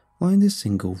cottages lined a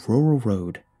single rural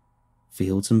road.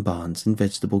 Fields and barns and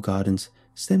vegetable gardens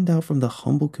stemmed out from the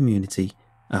humble community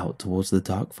out towards the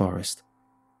dark forest.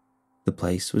 The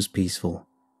place was peaceful.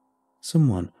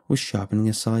 Someone was sharpening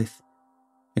a scythe.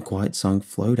 A quiet song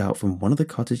flowed out from one of the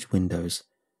cottage windows.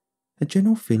 A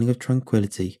general feeling of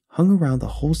tranquility hung around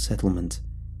the whole settlement.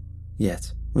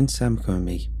 Yet, when Samko and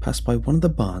me passed by one of the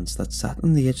barns that sat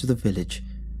on the edge of the village,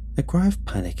 a cry of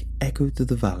panic echoed through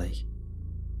the valley.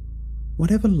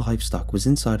 Whatever livestock was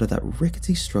inside of that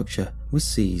rickety structure was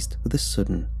seized with a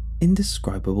sudden,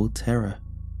 indescribable terror.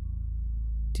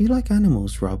 "Do you like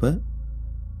animals, Robert?"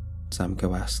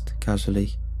 Samko asked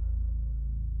casually.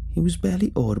 He was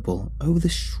barely audible over the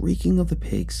shrieking of the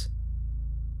pigs.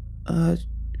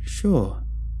 Sure.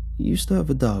 Used to have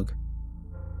a dog."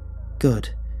 "Good."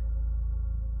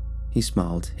 He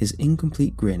smiled his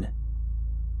incomplete grin.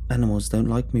 "Animals don't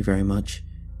like me very much.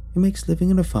 It makes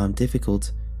living on a farm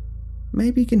difficult.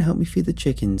 Maybe you can help me feed the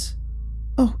chickens.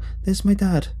 Oh, there's my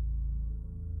dad."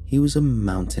 He was a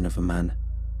mountain of a man.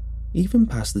 Even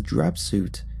past the drab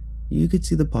suit, you could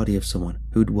see the body of someone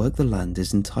who'd worked the land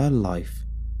his entire life.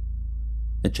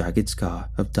 A jagged scar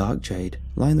of dark jade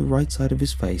lined the right side of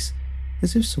his face,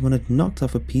 as if someone had knocked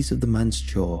off a piece of the man's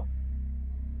jaw.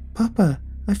 "Papa,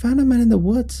 I found a man in the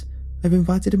woods. I've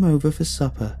invited him over for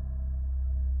supper."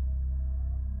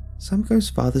 Samko's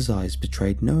father's eyes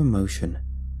betrayed no emotion.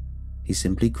 He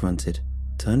simply grunted,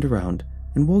 turned around,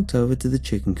 and walked over to the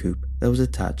chicken coop that was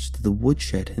attached to the wood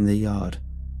shed in the yard.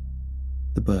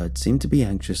 The bird seemed to be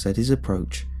anxious at his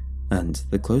approach, and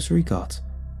the closer he got,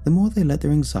 the more they let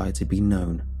their anxiety be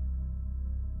known.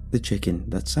 The chicken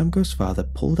that Samko's father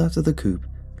pulled out of the coop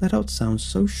let out sounds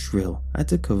so shrill I had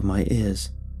to cover my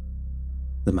ears.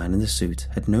 The man in the suit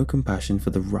had no compassion for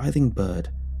the writhing bird.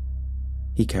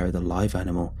 He carried the live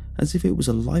animal as if it was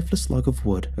a lifeless log of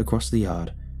wood across the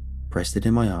yard, pressed it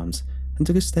in my arms, and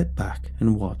took a step back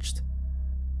and watched.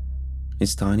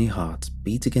 Its tiny heart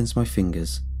beat against my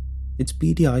fingers. Its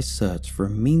beady eyes searched for a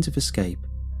means of escape,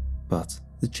 but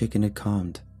the chicken had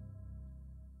calmed.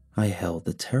 I held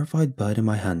the terrified bird in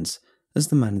my hands as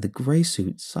the man in the grey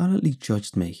suit silently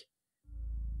judged me.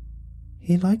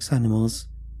 "He likes animals,"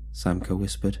 Samko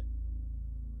whispered.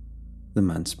 The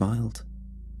man smiled.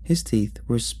 His teeth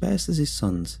were as sparse as his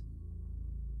son's.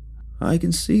 "I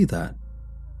can see that.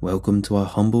 Welcome to our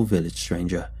humble village,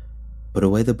 stranger. Put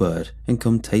away the bird and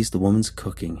come taste the woman's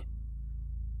cooking."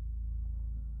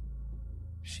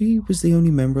 She was the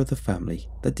only member of the family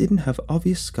that didn't have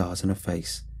obvious scars on her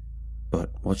face,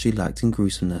 but what she lacked in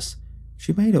gruesomeness,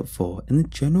 she made up for in the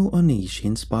general unease she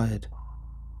inspired.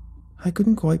 I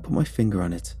couldn't quite put my finger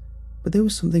on it, but there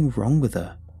was something wrong with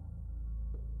her.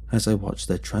 As I watched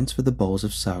her transfer the bowls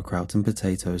of sauerkraut and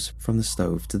potatoes from the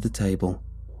stove to the table,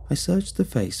 I searched the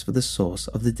face for the source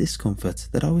of the discomfort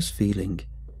that I was feeling.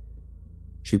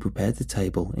 She prepared the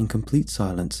table in complete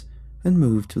silence and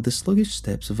moved with the sluggish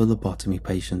steps of a lobotomy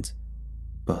patient,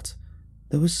 but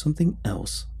there was something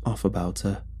else off about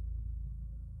her.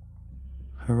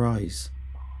 Her eyes.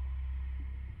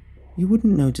 You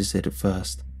wouldn't notice it at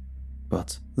first,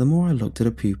 but the more I looked at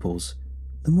her pupils,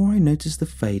 the more I noticed the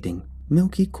fading,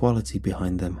 milky quality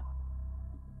behind them.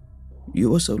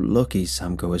 "You are so lucky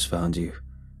Samko has found you.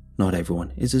 Not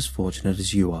everyone is as fortunate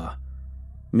as you are.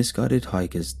 Misguided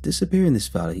hikers disappear in this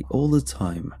valley all the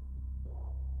time."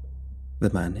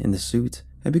 The man in the suit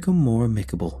had become more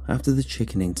amicable after the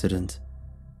chicken incident.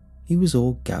 He was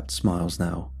all gapped smiles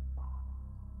now.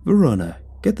 "Verona,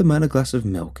 get the man a glass of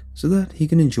milk so that he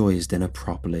can enjoy his dinner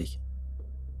properly."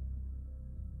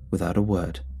 Without a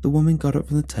word, the woman got up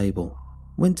from the table,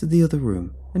 went to the other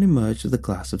room, and emerged with a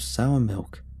glass of sour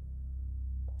milk.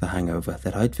 The hangover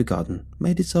that I'd forgotten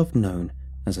made itself known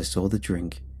as I saw the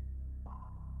drink.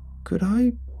 Could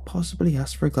I possibly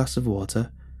ask for a glass of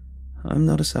water? I'm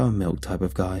not a sour milk type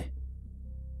of guy.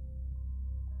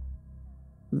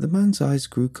 The man's eyes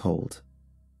grew cold,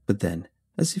 but then,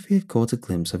 as if he had caught a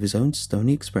glimpse of his own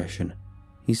stony expression,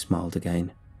 he smiled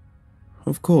again.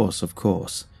 Of course.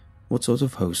 What sort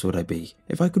of host would I be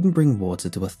if I couldn't bring water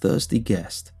to a thirsty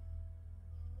guest?"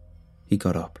 He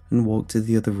got up and walked to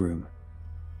the other room.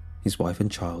 His wife and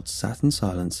child sat in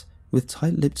silence with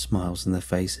tight-lipped smiles on their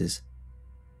faces.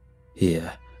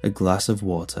 "Here, a glass of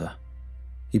water,"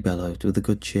 he bellowed with a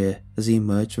good cheer as he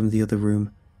emerged from the other room.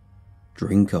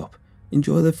 "Drink up,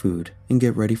 enjoy the food, and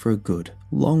get ready for a good,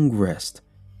 long rest.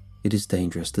 It is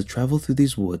dangerous to travel through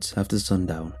these woods after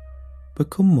sundown,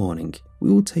 but come morning,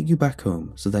 we will take you back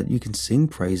home so that you can sing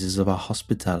praises of our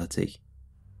hospitality."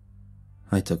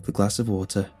 I took the glass of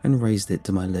water and raised it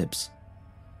to my lips.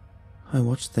 I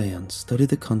watched Thayan study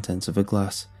the contents of her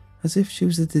glass as if she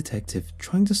was a detective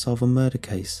trying to solve a murder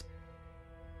case.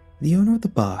 The owner of the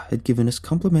bar had given us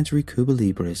complimentary Cuba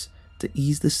Libres to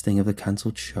ease the sting of the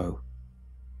cancelled show.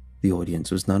 The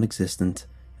audience was non-existent,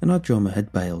 and our drummer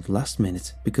had bailed last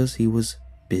minute because he was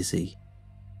busy.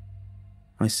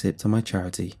 I sipped on my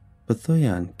charity, but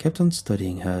Thoyan kept on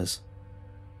studying hers.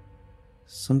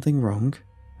 "Something wrong?"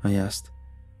 I asked.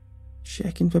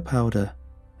 "Checking for powder.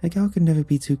 A gal can never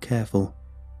be too careful,"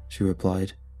 she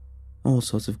replied. "All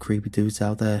sorts of creepy dudes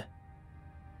out there."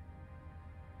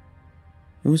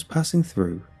 It was passing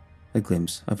through, a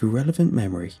glimpse of irrelevant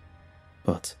memory,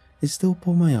 but it still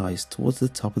pulled my eyes towards the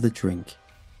top of the drink.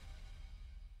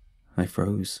 I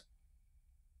froze.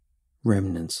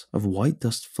 Remnants of white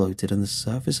dust floated on the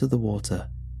surface of the water.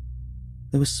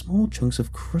 There were small chunks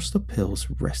of crushed-up pills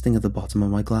resting at the bottom of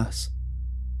my glass.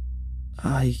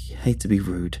 "I hate to be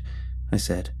rude," I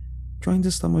said, trying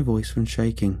to stop my voice from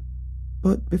shaking,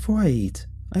 "but before I eat,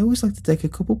 I always like to take a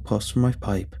couple puffs from my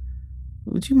pipe.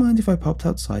 Would you mind if I popped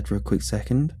outside for a quick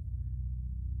second?"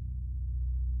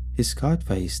 His scarred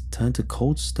face turned to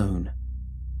cold stone.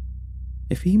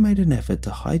 If he made an effort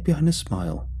to hide behind a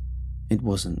smile, it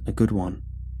wasn't a good one.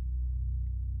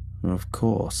 "Of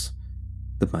course,"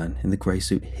 the man in the grey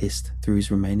suit hissed through his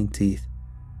remaining teeth.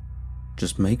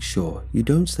 "Just make sure you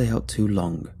don't stay out too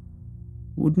long.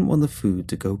 Wouldn't want the food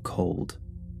to go cold."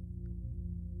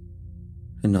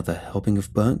 Another helping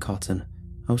of burnt cotton,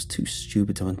 I was too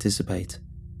stupid to anticipate.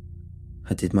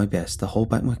 I did my best to hold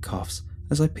back my coughs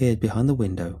as I peered behind the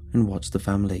window and watched the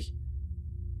family.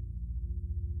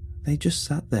 They just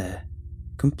sat there,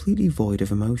 completely void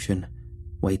of emotion,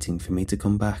 waiting for me to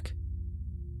come back.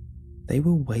 They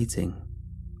were waiting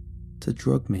to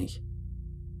drug me.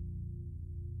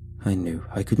 I knew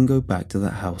I couldn't go back to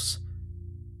that house.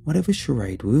 Whatever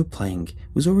charade we were playing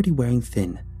was already wearing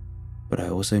thin, but I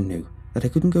also knew that I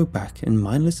couldn't go back and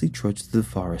mindlessly trudge through the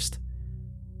forest.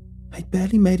 I'd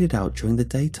barely made it out during the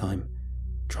daytime.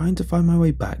 Trying to find my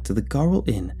way back to the Garl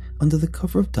Inn under the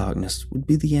cover of darkness would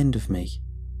be the end of me.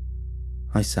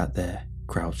 I sat there,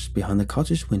 crouched behind the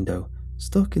cottage window,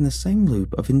 stuck in the same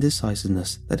loop of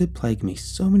indecisiveness that had plagued me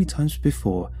so many times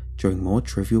before during more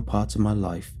trivial parts of my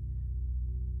life.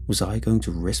 Was I going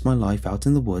to risk my life out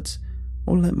in the woods,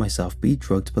 or let myself be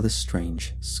drugged by the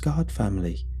strange, scarred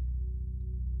family?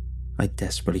 I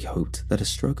desperately hoped that a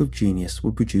stroke of genius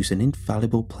would produce an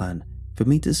infallible plan for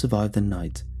me to survive the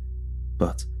night,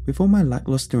 but before my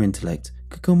lackluster intellect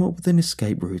could come up with an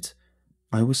escape route,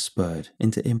 I was spurred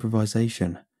into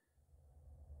improvisation.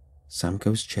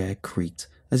 Samko's chair creaked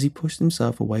as he pushed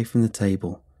himself away from the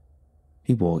table.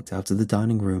 He walked out of the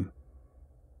dining room.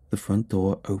 The front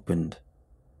door opened.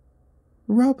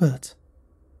 "Robert!"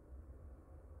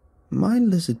 My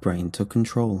lizard brain took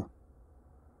control.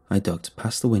 I ducked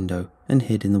past the window and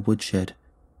hid in the woodshed.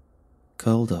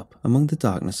 Curled up among the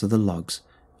darkness of the logs,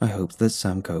 I hoped that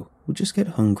Samko would just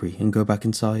get hungry and go back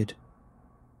inside.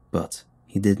 But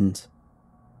he didn't.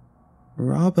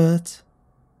 "Robert!"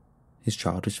 His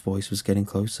childish voice was getting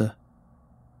closer.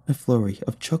 A flurry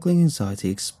of chuckling anxiety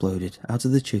exploded out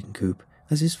of the chicken coop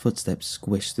as his footsteps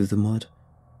squished through the mud.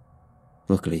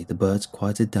 Luckily, the birds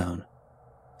quieted down.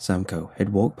 Samko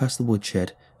had walked past the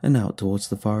woodshed and out towards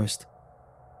the forest.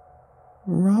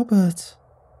 "Robert!"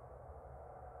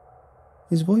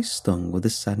 His voice stung with the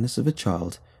sadness of a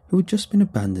child who had just been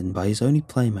abandoned by his only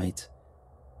playmate.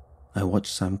 I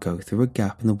watched Samko through a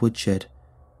gap in the woodshed,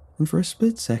 and for a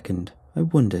split second I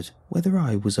wondered whether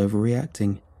I was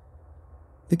overreacting.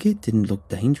 The kid didn't look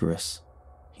dangerous.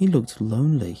 He looked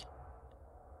lonely.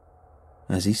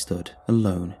 As he stood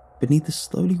alone beneath the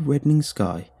slowly reddening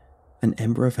sky, an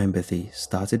ember of empathy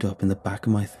started up in the back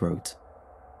of my throat.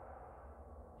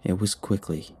 It was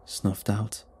quickly snuffed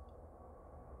out.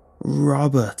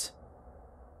 "Robert!"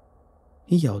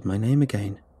 He yelled my name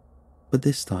again, but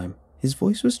this time his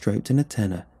voice was draped in a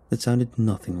tenor that sounded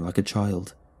nothing like a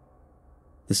child.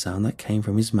 The sound that came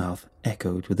from his mouth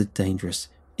echoed with a dangerous,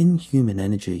 inhuman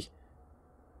energy.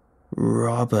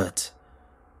 "Robert!"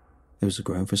 There was a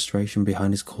growing frustration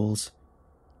behind his calls.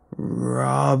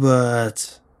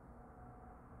 "Robert!"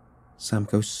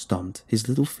 Samko stomped his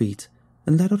little feet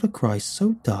and let out a cry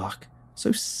so dark,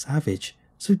 so savage,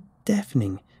 so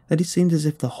deafening that it seemed as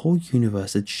if the whole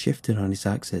universe had shifted on its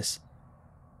axis.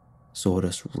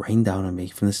 Sawdust rained down on me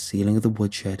from the ceiling of the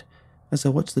woodshed as I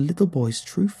watched the little boy's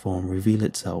true form reveal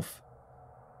itself.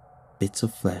 Bits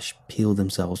of flesh peeled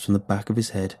themselves from the back of his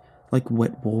head like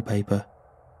wet wallpaper.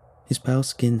 His pale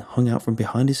skin hung out from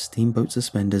behind his steamboat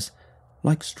suspenders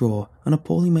like straw on a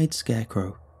poorly made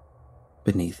scarecrow.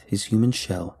 Beneath his human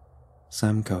shell,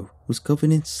 Samko was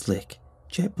covered in slick,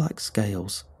 jet-black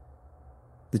scales.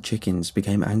 The chickens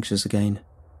became anxious again.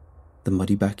 The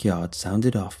muddy backyard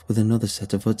sounded off with another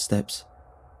set of footsteps,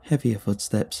 heavier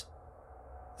footsteps.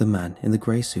 The man in the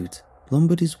grey suit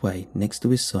lumbered his way next to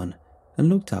his son and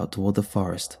looked out toward the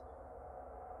forest.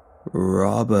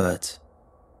 "Robert!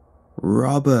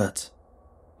 Robert!"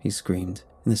 he screamed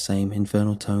in the same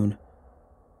infernal tone.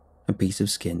 A piece of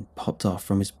skin popped off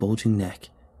from his bulging neck.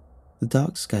 The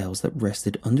dark scales that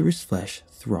rested under his flesh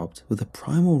throbbed with a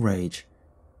primal rage.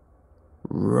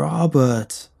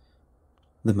 "Robert!"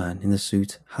 The man in the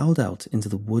suit howled out into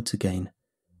the woods again.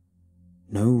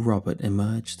 No Robert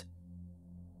emerged.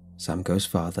 Samko's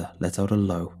father let out a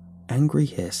low, angry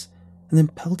hiss and then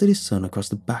pelted his son across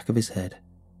the back of his head.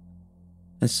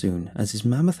 As soon as his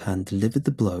mammoth hand delivered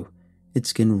the blow, its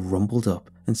skin rumbled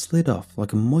up and slid off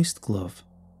like a moist glove.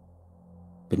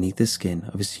 Beneath the skin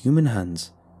of his human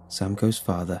hands, Samko's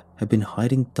father had been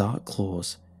hiding dark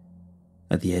claws.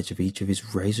 At the edge of each of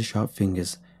his razor-sharp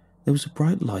fingers, there was a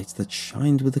bright light that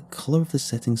shined with the colour of the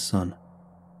setting sun.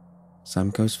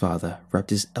 Samko's father wrapped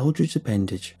his eldritch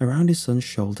appendage around his son's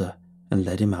shoulder and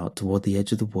led him out toward the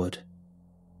edge of the wood.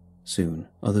 Soon,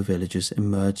 other villagers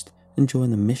emerged and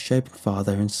joined the misshapen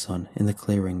father and son in the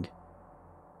clearing.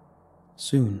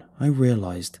 Soon, I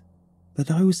realized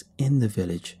that I was in the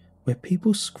village where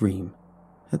people scream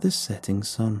at the setting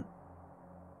sun.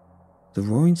 The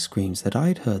roaring screams that I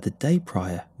had heard the day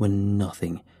prior were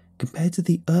nothing compared to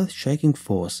the earth-shaking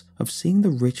force of seeing the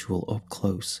ritual up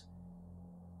close.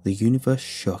 The universe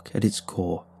shook at its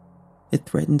core. It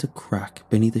threatened to crack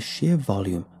beneath the sheer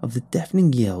volume of the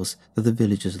deafening yells that the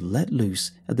villagers let loose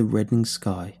at the reddening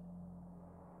sky.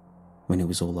 When it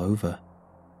was all over,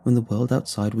 when the world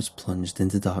outside was plunged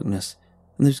into darkness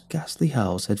and those ghastly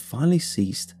howls had finally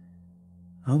ceased,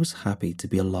 I was happy to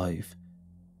be alive.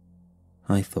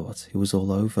 I thought it was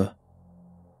all over.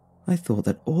 I thought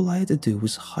that all I had to do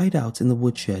was hide out in the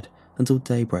woodshed until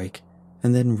daybreak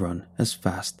and then run as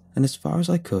fast and as far as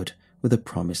I could with a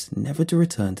promise never to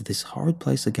return to this horrid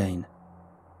place again.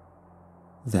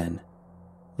 Then,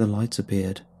 the lights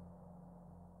appeared.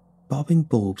 Bobbing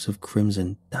bulbs of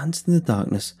crimson danced in the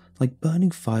darkness like burning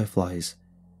fireflies.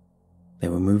 They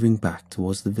were moving back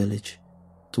towards the village,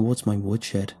 towards my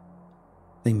woodshed.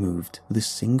 They moved with a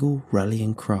single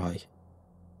rallying cry.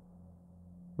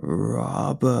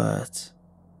 "Robert!"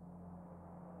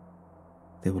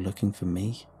 They were looking for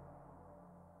me.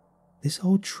 This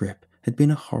whole trip had been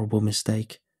a horrible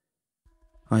mistake.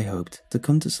 I hoped to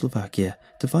come to Slovakia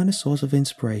to find a source of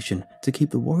inspiration to keep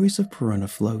the warriors of Perun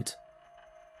afloat.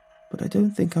 But I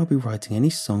don't think I'll be writing any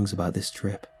songs about this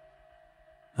trip.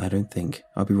 I don't think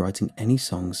I'll be writing any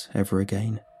songs ever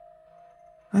again.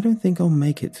 I don't think I'll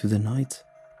make it through the night.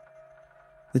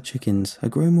 The chickens are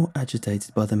growing more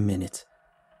agitated by the minute.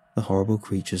 The horrible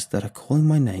creatures that are calling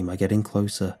my name are getting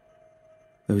closer.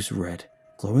 Those red,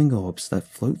 glowing orbs that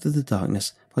float through the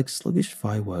darkness like sluggish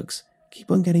fireworks keep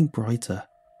on getting brighter.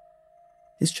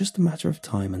 It's just a matter of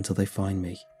time until they find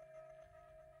me.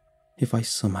 If I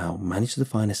somehow manage to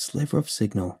find a sliver of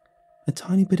signal, a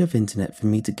tiny bit of internet for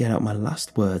me to get out my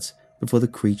last words before the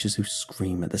creatures who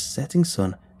scream at the setting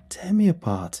sun tear me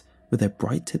apart with their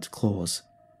bright-tipped claws,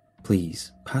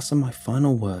 please pass on my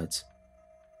final words.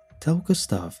 Tell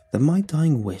Gustav that my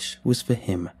dying wish was for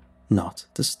him not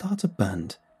to start a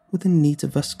band with Anita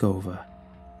Vaskova.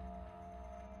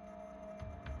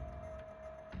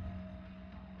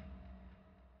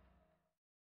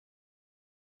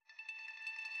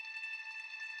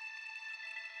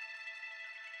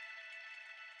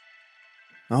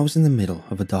 I was in the middle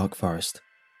of a dark forest.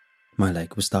 My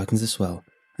leg was starting to swell,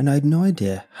 and I had no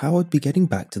idea how I'd be getting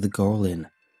back to the Goral Inn,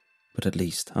 but at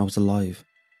least I was alive.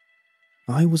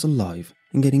 I was alive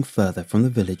and getting further from the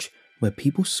village where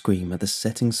people scream at the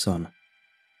setting sun.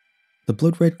 The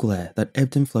blood-red glare that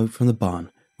ebbed and flowed from the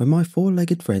barn where my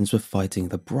four-legged friends were fighting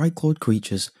the bright-clawed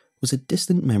creatures was a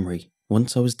distant memory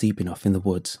once I was deep enough in the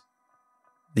woods.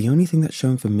 The only thing that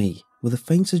shone for me were the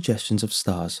faint suggestions of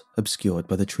stars obscured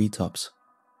by the treetops.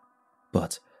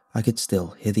 But I could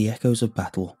still hear the echoes of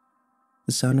battle.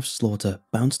 The sound of slaughter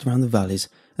bounced around the valleys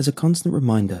as a constant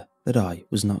reminder that I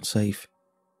was not safe.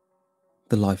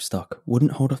 The livestock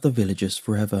wouldn't hold off the villagers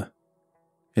forever.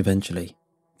 Eventually,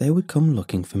 they would come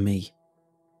looking for me.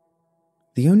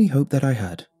 The only hope that I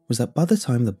had was that by the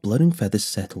time the blood and feathers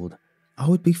settled, I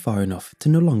would be far enough to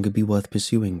no longer be worth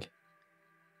pursuing.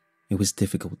 It was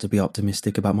difficult to be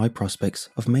optimistic about my prospects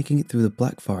of making it through the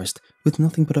Black Forest with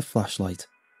nothing but a flashlight.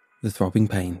 The throbbing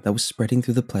pain that was spreading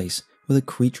through the place where the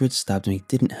creature had stabbed me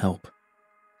didn't help.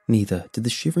 Neither did the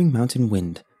shivering mountain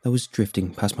wind that was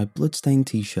drifting past my blood-stained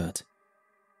t-shirt.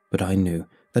 But I knew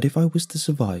that if I was to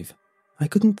survive, I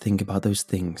couldn't think about those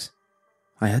things.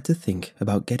 I had to think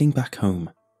about getting back home,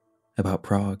 about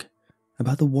Prague,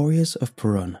 about the warriors of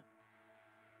Perun.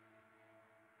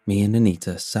 Me and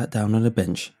Anita sat down on a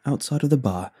bench outside of the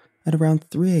bar at around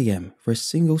 3 a.m. for a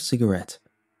single cigarette.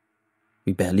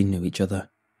 We barely knew each other.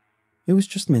 It was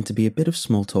just meant to be a bit of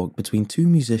small talk between two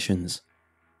musicians.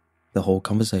 The whole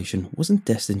conversation wasn't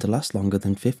destined to last longer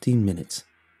than 15 minutes,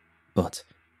 but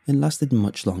it lasted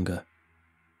much longer.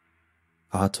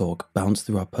 Our talk bounced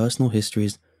through our personal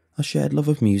histories, our shared love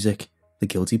of music, the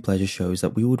guilty pleasure shows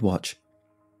that we would watch.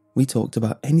 We talked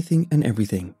about anything and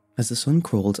everything as the sun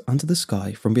crawled onto the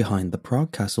sky from behind the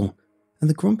Prague castle and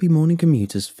the grumpy morning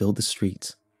commuters filled the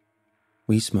streets.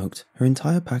 We smoked her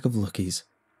entire pack of Luckies.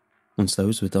 Once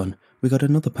those were done, we got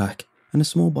another pack and a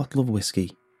small bottle of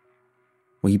whiskey.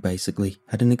 We basically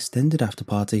had an extended after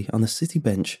party on the city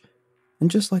bench,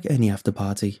 and just like any after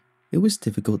party, it was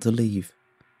difficult to leave.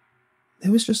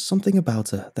 There was just something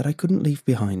about her that I couldn't leave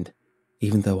behind,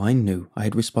 even though I knew I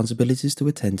had responsibilities to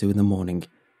attend to in the morning,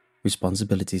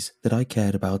 responsibilities that I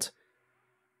cared about.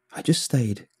 I just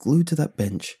stayed glued to that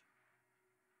bench.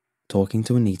 Talking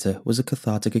to Anita was a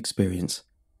cathartic experience.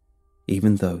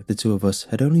 Even though the two of us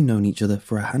had only known each other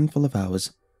for a handful of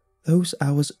hours, those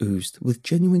hours oozed with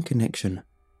genuine connection.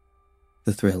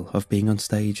 The thrill of being on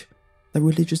stage, the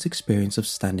religious experience of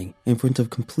standing in front of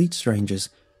complete strangers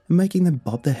and making them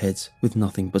bob their heads with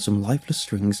nothing but some lifeless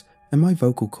strings and my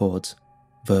vocal cords,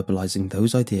 verbalizing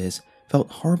those ideas,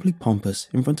 felt horribly pompous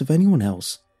in front of anyone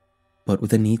else. But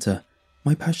with Anita,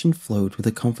 my passion flowed with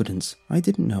a confidence I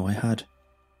didn't know I had.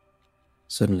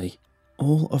 Suddenly,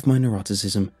 all of my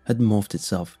neuroticism had morphed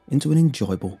itself into an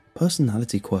enjoyable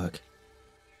personality quirk.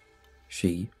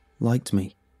 She liked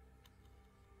me.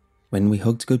 When we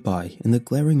hugged goodbye in the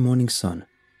glaring morning sun,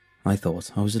 I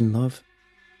thought I was in love.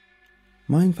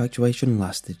 My infatuation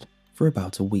lasted for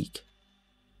about a week.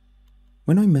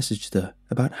 When I messaged her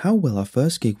about how well our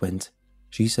first gig went,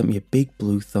 she sent me a big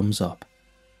blue thumbs up.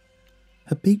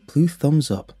 Her big blue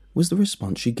thumbs up was the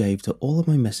response she gave to all of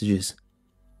my messages.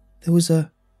 There was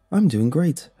a "I'm doing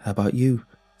great, how about you?"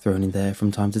 thrown in there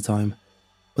from time to time,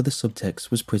 but the subtext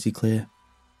was pretty clear.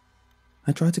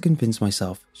 I tried to convince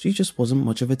myself she just wasn't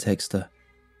much of a texter,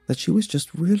 that she was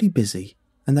just really busy,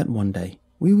 and that one day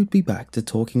we would be back to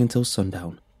talking until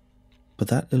sundown. But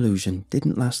that illusion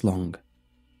didn't last long.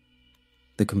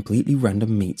 The completely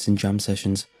random meets and jam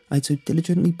sessions I'd so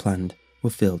diligently planned were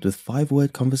filled with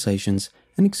 5-word conversations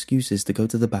and excuses to go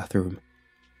to the bathroom.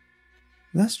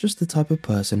 That's just the type of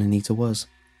person Anita was.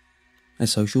 A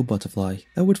social butterfly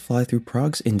that would fly through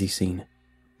Prague's indie scene,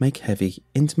 make heavy,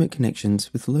 intimate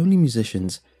connections with lonely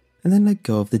musicians, and then let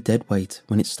go of the dead weight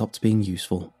when it stopped being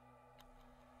useful.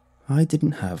 I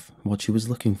didn't have what she was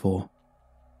looking for.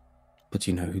 But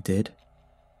you know who did?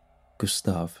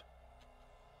 Gustav.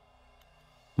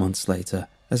 Months later,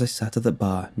 as I sat at the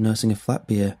bar nursing a flat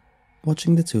beer,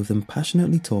 watching the two of them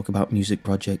passionately talk about music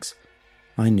projects,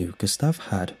 I knew Gustav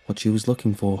had what she was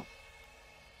looking for.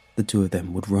 The two of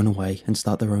them would run away and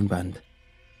start their own band.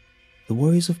 The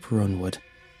Warriors of Perun would.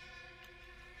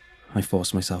 I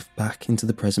forced myself back into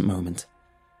the present moment.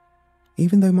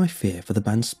 Even though my fear for the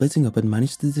band splitting up had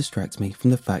managed to distract me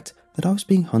from the fact that I was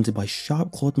being hunted by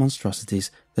sharp-clawed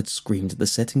monstrosities that screamed at the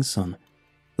setting sun,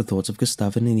 the thoughts of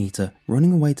Gustav and Anita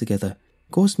running away together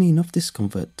caused me enough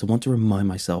discomfort to want to remind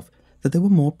myself that there were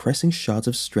more pressing shards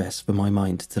of stress for my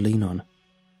mind to lean on.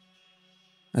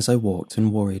 As I walked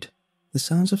and worried, the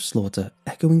sounds of slaughter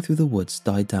echoing through the woods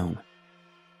died down.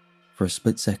 For a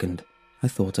split second, I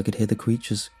thought I could hear the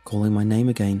creatures calling my name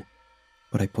again,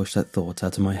 but I pushed that thought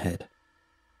out of my head.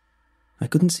 I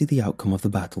couldn't see the outcome of the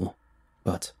battle,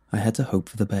 but I had to hope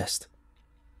for the best.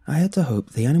 I had to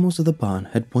hope the animals of the barn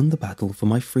had won the battle for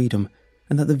my freedom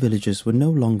and that the villagers were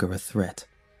no longer a threat.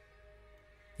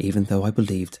 Even though I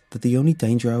believed that the only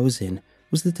danger I was in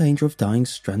was the danger of dying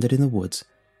stranded in the woods,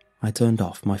 I turned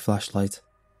off my flashlight.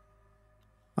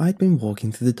 I had been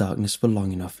walking through the darkness for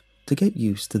long enough to get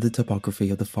used to the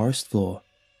topography of the forest floor.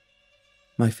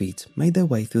 My feet made their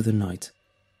way through the night,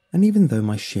 and even though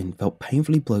my shin felt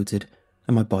painfully bloated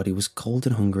and my body was cold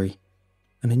and hungry,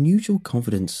 an unusual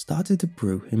confidence started to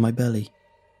brew in my belly.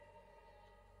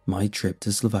 My trip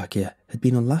to Slovakia had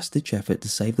been a last-ditch effort to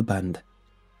save the band.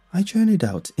 I journeyed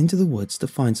out into the woods to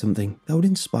find something that would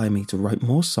inspire me to write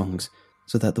more songs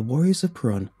so that the Warriors of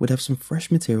Perun would have some fresh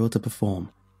material to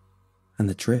perform. And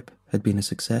the trip had been a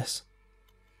success.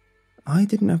 I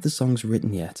didn't have the songs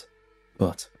written yet,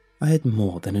 but I had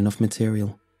more than enough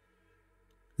material.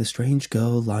 The strange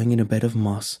girl lying in a bed of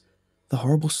moss, the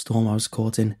horrible storm I was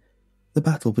caught in, the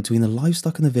battle between the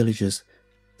livestock and the villagers,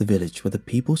 the village where the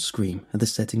people scream at the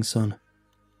setting sun.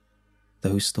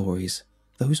 Those stories,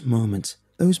 those moments,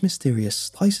 those mysterious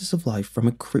slices of life from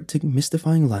a cryptic,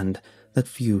 mystifying land that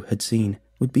few had seen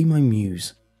would be my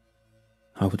muse.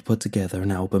 I would put together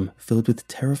an album filled with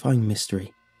terrifying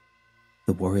mystery.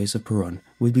 The Warriors of Perun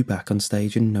would be back on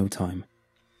stage in no time.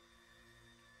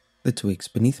 The twigs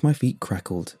beneath my feet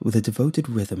crackled with a devoted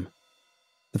rhythm.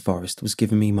 The forest was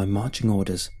giving me my marching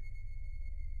orders.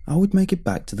 I would make it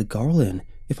back to the Gorrel Inn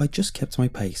if I just kept my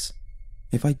pace,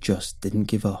 if I just didn't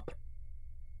give up.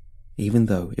 Even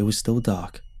though it was still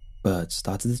dark, birds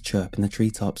started to chirp in the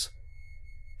treetops.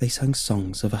 They sang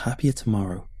songs of a happier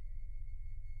tomorrow.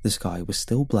 The sky was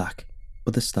still black,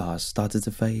 but the stars started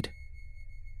to fade.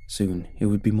 Soon it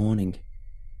would be morning.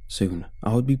 Soon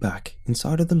I would be back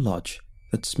inside of the lodge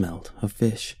that smelled of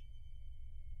fish.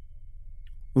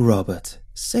 "Robert,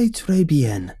 c'est très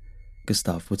bien,"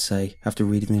 Gustav would say after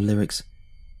reading the lyrics.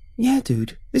 "Yeah,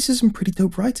 dude, this is some pretty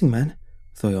dope writing, man,"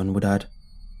 Thoyon would add.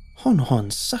 "Hon,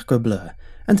 sacre bleu,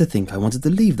 and to think I wanted to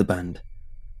leave the band.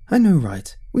 I know,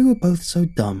 right, we were both so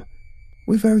dumb.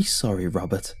 We're very sorry,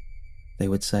 Robert," they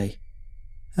would say.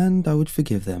 And I would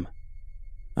forgive them.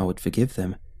 I would forgive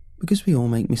them because we all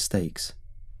make mistakes.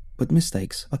 But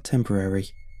mistakes are temporary.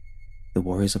 The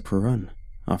Warriors of Perun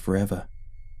are forever.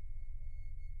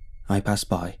 I passed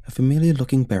by a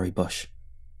familiar-looking berry bush.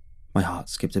 My heart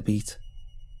skipped a beat.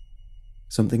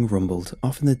 Something rumbled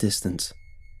off in the distance.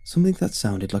 something that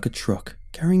sounded like a truck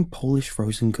carrying Polish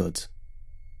frozen goods.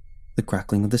 The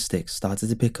crackling of the sticks started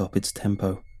to pick up its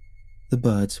tempo. The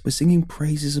birds were singing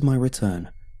praises of my return.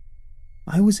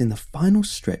 I was in the final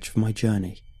stretch of my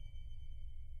journey.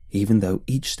 Even though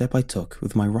each step I took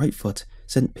with my right foot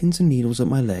sent pins and needles up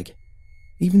my leg,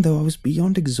 even though I was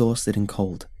beyond exhausted and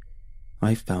cold,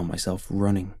 I found myself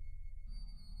running.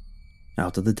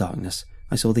 Out of the darkness,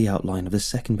 I saw the outline of the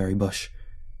secondary bush.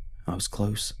 I was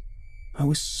close. I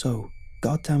was so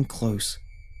goddamn close.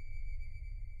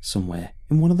 Somewhere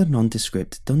in one of the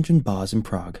nondescript dungeon bars in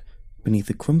Prague, beneath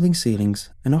the crumbling ceilings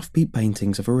and offbeat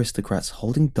paintings of aristocrats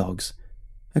holding dogs,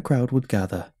 a crowd would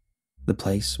gather. The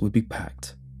place would be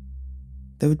packed.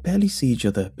 They would barely see each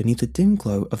other beneath the dim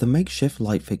glow of the makeshift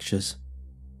light fixtures,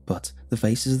 but the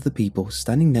faces of the people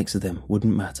standing next to them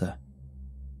wouldn't matter.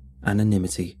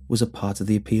 Anonymity was a part of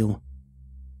the appeal.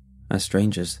 As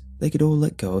strangers, they could all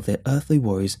let go of their earthly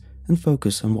worries and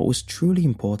focus on what was truly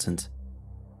important.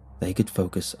 They could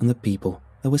focus on the people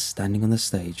that were standing on the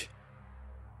stage.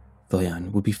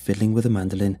 Thoyan would be fiddling with a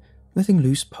mandolin, letting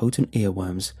loose potent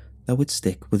earworms that would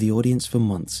stick with the audience for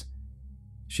months.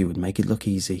 She would make it look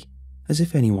easy, as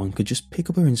if anyone could just pick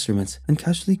up her instrument and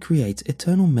casually create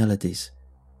eternal melodies.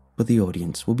 But the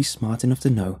audience would be smart enough to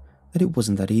know that it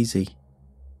wasn't that easy.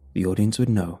 The audience would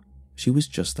know she was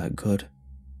just that good.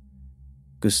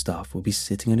 Gustav would be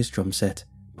sitting on his drum set,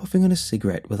 puffing on a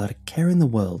cigarette without a care in the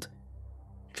world.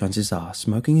 Chances are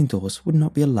smoking indoors would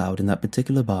not be allowed in that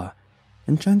particular bar,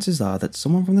 and chances are that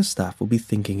someone from the staff would be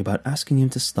thinking about asking him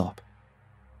to stop.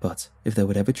 But if they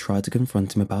would ever try to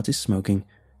confront him about his smoking,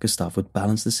 Gustav would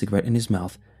balance the cigarette in his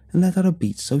mouth and let out a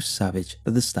beat so savage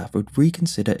that the staff would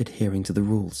reconsider adhering to the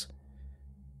rules.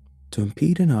 To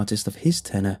impede an artist of his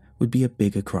tenor would be a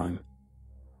bigger crime.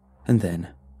 And then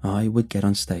I would get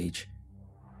on stage.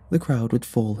 The crowd would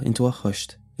fall into a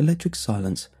hushed, electric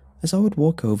silence as I would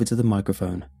walk over to the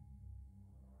microphone.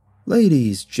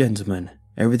 "Ladies, gentlemen,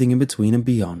 everything in between and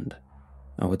beyond,"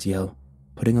 I would yell,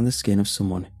 putting on the skin of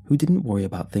someone who didn't worry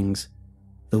about things.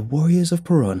 "The warriors of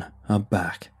Perun are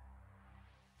back."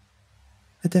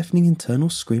 A deafening internal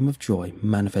scream of joy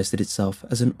manifested itself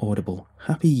as an audible,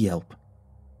 happy yelp.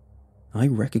 I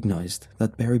recognized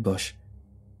that berry bush.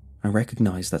 I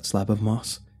recognized that slab of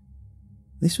moss.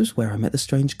 This was where I met the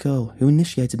strange girl who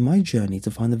initiated my journey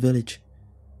to find the village.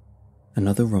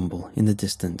 Another rumble in the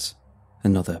distance.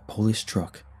 Another Polish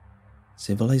truck.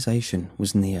 Civilization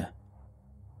was near.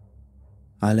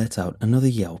 I let out another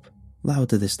yelp,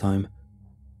 louder this time.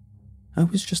 I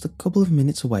was just a couple of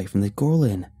minutes away from the Gorl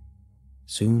Inn.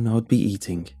 Soon I would be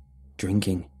eating,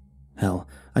 drinking. Hell,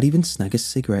 I'd even snag a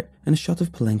cigarette and a shot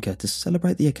of Palenka to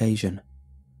celebrate the occasion.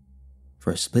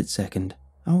 For a split second,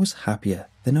 I was happier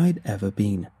than I'd ever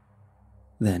been.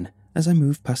 Then, as I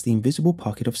moved past the invisible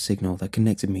pocket of signal that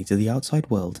connected me to the outside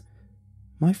world,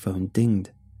 my phone dinged.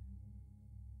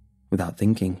 Without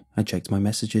thinking, I checked my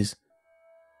messages.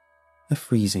 A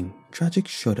freezing, tragic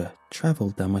shudder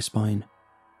travelled down my spine.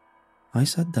 I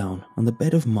sat down on the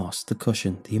bed of moss to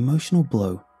cushion the emotional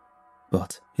blow,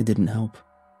 but it didn't help.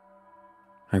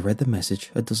 I read the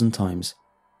message a dozen times,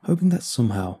 hoping that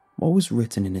somehow what was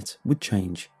written in it would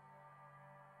change.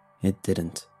 It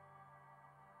didn't.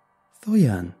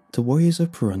 Thoyan to Warriors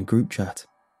of Perun group chat.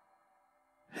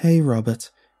 "Hey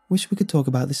Robert, wish we could talk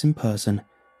about this in person,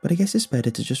 but I guess it's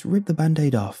better to just rip the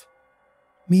band-aid off.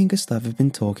 Me and Gustav have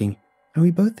been talking, and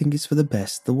we both think it's for the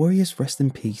best the Warriors rest in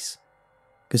peace.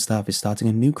 Gustav is starting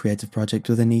a new creative project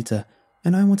with Anita,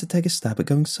 and I want to take a stab at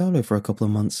going solo for a couple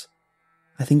of months.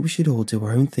 I think we should all do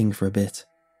our own thing for a bit.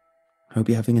 Hope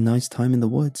you're having a nice time in the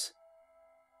woods."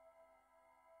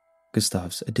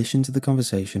 Gustav's addition to the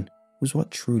conversation was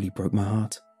what truly broke my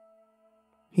heart.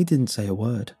 He didn't say a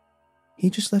word. He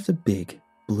just left a big,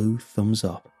 blue thumbs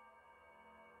up.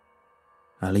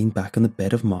 I leaned back on the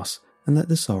bed of moss and let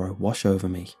the sorrow wash over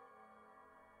me.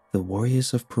 The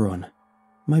Warriors of Perun,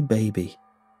 my baby,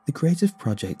 the creative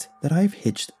project that I have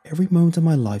hitched every moment of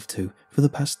my life to for the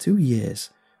past 2 years,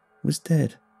 was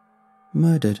dead,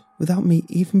 murdered without me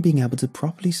even being able to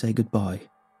properly say goodbye.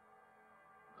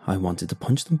 I wanted to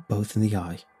punch them both in the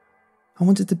eye. I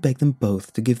wanted to beg them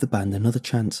both to give the band another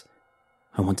chance.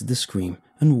 I wanted to scream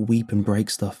and weep and break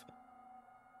stuff.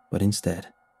 But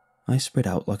instead, I spread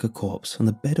out like a corpse on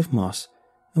the bed of moss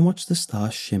and watched the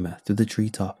stars shimmer through the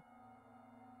treetop.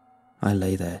 I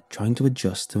lay there trying to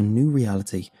adjust to a new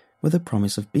reality where the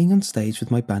promise of being on stage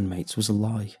with my bandmates was a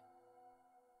lie.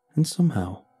 And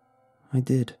somehow, I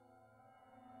did.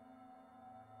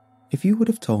 If you would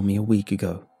have told me a week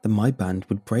ago that my band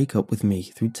would break up with me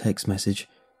through text message,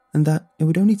 and that it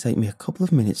would only take me a couple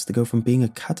of minutes to go from being a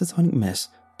catatonic mess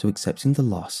to accepting the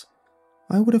loss,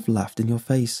 I would have laughed in your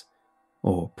face,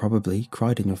 or probably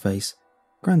cried in your face,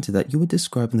 granted that you were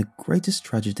describing the greatest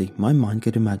tragedy my mind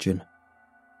could imagine.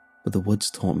 But the woods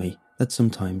taught me that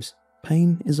sometimes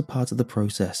pain is a part of the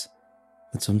process,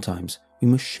 that sometimes we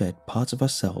must shed parts of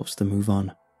ourselves to move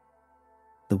on.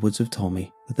 The woods have told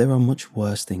me that there are much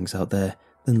worse things out there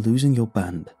than losing your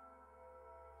band.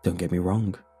 Don't get me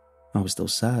wrong, I was still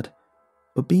sad,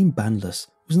 but being bandless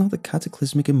was not the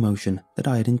cataclysmic emotion that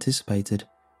I had anticipated.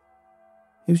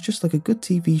 It was just like a good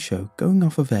TV show going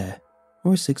off of air,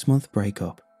 or a 6-month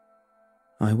breakup.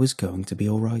 I was going to be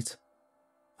alright.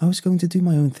 I was going to do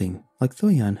my own thing, like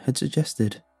Thoyan had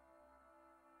suggested.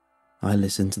 I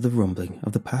listened to the rumbling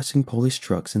of the passing Polish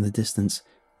trucks in the distance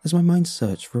as my mind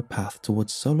searched for a path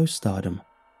towards solo stardom.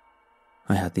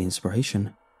 I had the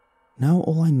inspiration. Now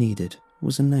all I needed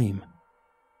was a name.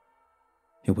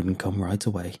 It wouldn't come right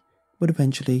away, but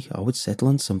eventually I would settle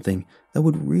on something that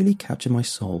would really capture my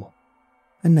soul.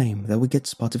 A name that would get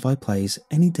Spotify plays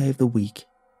any day of the week.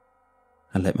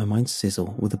 I let my mind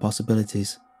sizzle with the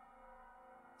possibilities.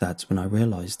 That's when I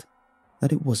realized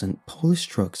that it wasn't Polish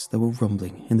trucks that were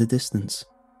rumbling in the distance.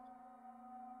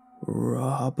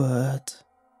 Robert.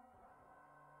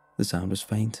 The sound was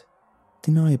faint,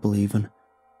 deniable even,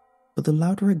 but the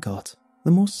louder it got, the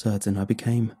more certain I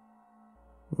became.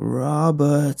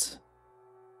 Robert.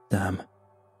 Damn.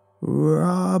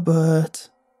 Robert.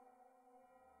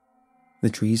 The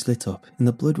trees lit up in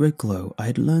the blood-red glow I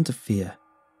had learned to fear.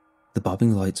 The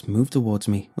bobbing lights moved towards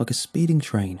me like a speeding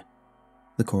train.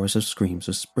 The chorus of screams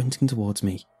was sprinting towards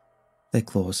me, their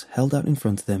claws held out in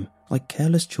front of them like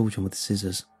careless children with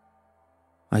scissors.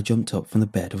 I jumped up from the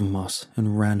bed of moss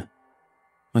and ran.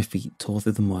 My feet tore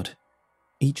through the mud,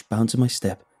 each bounce of my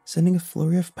step sending a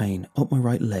flurry of pain up my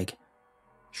right leg.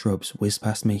 Shrubs whizzed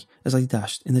past me as I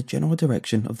dashed in the general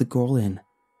direction of the Goral Inn.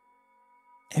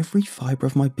 Every fibre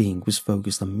of my being was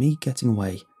focused on me getting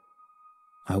away.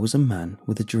 I was a man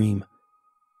with a dream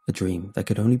that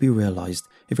could only be realised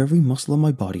if every muscle on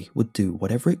my body would do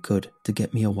whatever it could to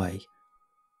get me away.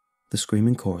 The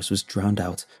screaming chorus was drowned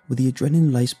out with the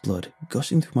adrenaline-laced blood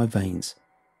gushing through my veins.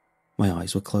 My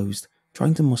eyes were closed,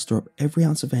 trying to muster up every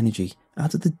ounce of energy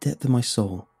out of the depth of my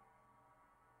soul.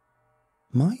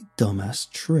 My dumbass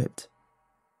tripped.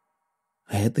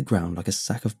 I hit the ground like a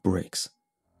sack of bricks.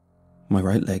 My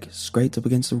right leg scraped up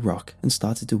against a rock and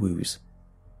started to ooze.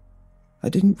 I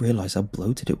didn't realise how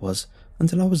bloated it was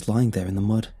until I was lying there in the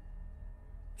mud.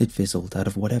 It fizzled out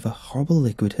of whatever horrible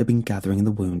liquid had been gathering in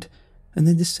the wound and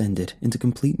then descended into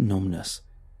complete numbness.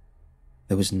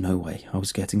 There was no way I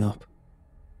was getting up.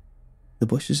 The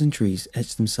bushes and trees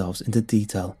etched themselves into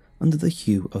detail under the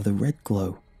hue of the red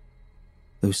glow.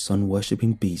 Those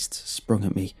sun-worshipping beasts sprung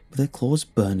at me with their claws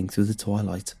burning through the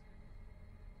twilight.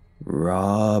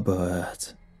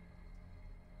 Robert.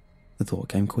 The thought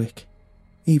came quick,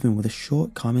 even with a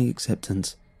short, calming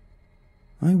acceptance.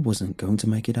 I wasn't going to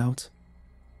make it out.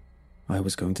 I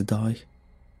was going to die,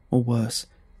 or worse,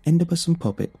 end up as some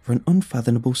puppet for an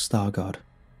unfathomable star god.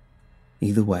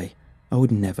 Either way, I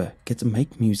would never get to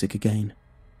make music again.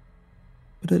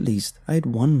 But at least I had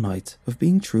one night of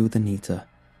being true with Anita.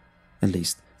 At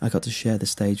least I got to share the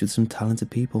stage with some talented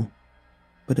people.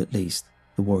 But at least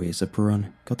the Warriors of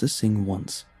Perun got to sing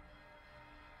once.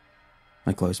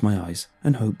 I closed my eyes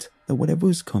and hoped that whatever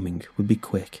was coming would be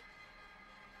quick.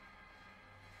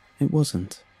 It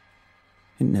wasn't.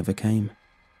 It never came.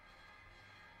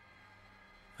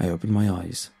 I opened my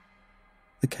eyes.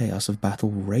 The chaos of battle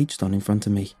raged on in front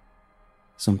of me.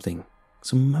 Some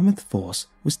mammoth force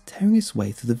was tearing its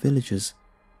way through the villages.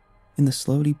 In the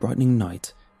slowly brightening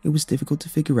night, it was difficult to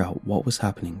figure out what was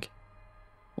happening.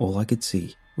 All I could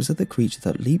see was that the creature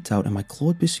that leaped out at my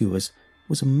clawed pursuers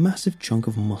was a massive chunk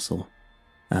of muscle,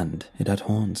 and it had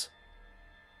horns.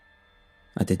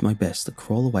 I did my best to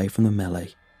crawl away from the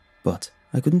melee, but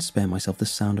I couldn't spare myself the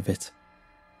sound of it.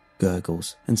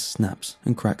 Gurgles and snaps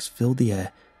and cracks filled the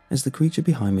air as the creature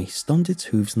behind me stomped its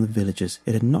hooves on the villagers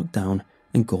it had knocked down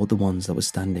and gored the ones that were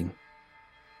standing.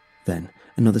 Then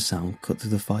another sound cut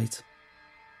through the fight.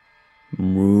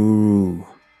 Moo!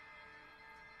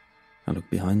 I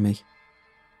looked behind me.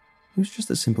 It was just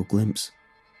a simple glimpse,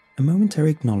 a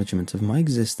momentary acknowledgement of my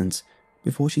existence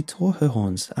before she tore her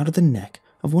horns out of the neck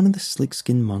of one of the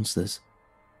slick-skinned monsters.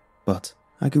 But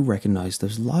I could recognize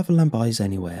those lava lamp eyes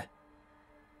anywhere.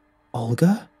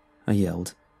 Olga? I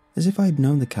yelled, as if I had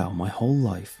known the cow my whole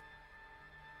life.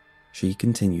 She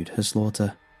continued her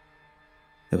slaughter.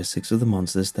 There were 6 of the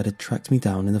monsters that had tracked me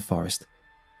down in the forest,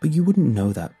 but you wouldn't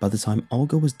know that by the time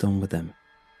Olga was done with them.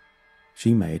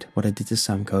 She made what I did to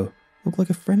Samko look like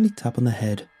a friendly tap on the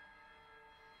head.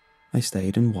 I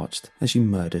stayed and watched as she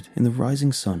murdered in the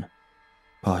rising sun.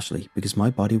 partially because my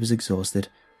body was exhausted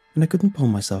and I couldn't pull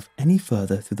myself any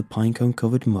further through the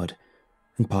pinecone-covered mud,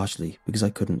 and partially because I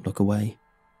couldn't look away.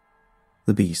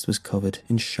 The beast was covered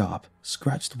in sharp,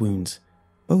 scratched wounds,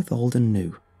 both old and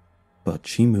new, but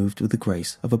she moved with the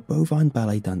grace of a bovine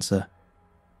ballet dancer.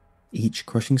 Each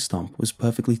crushing stomp was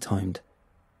perfectly timed.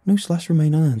 No slash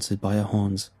remained unanswered by her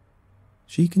horns.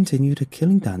 She continued her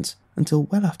killing dance until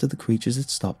well after the creatures had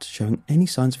stopped showing any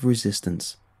signs of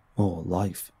resistance or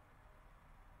life.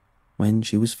 When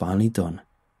she was finally done,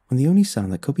 when the only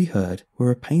sound that could be heard were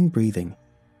her pained breathing,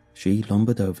 she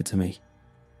lumbered over to me.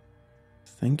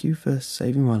 "Thank you for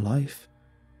saving my life,"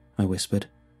 I whispered,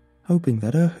 hoping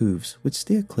that her hooves would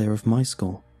steer clear of my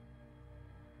skull.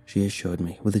 She assured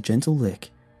me with a gentle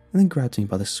lick and then grabbed me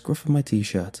by the scruff of my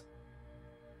t-shirt.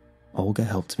 Olga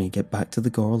helped me get back to the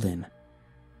Goral Inn.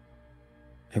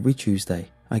 Every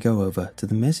Tuesday, I go over to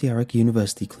the Messiaric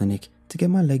University Clinic to get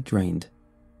my leg drained.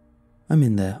 I'm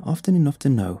in there often enough to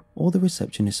know all the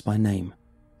receptionists by name.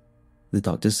 The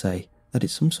doctors say that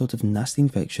it's some sort of nasty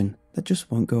infection that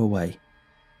just won't go away,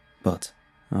 but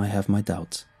I have my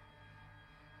doubts.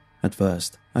 At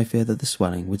first, I feared that the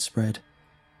swelling would spread,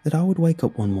 that I would wake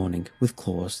up one morning with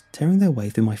claws tearing their way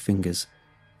through my fingers,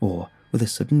 or with a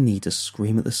sudden need to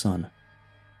scream at the sun.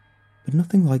 But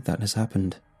nothing like that has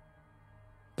happened.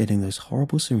 Getting those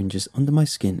horrible syringes under my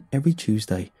skin every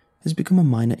Tuesday has become a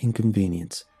minor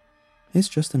inconvenience. It's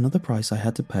just another price I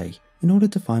had to pay in order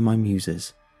to find my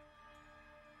muses.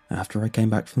 After I came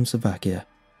back from Slovakia,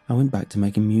 I went back to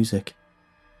making music.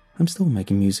 I'm still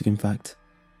making music, in fact.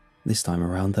 This time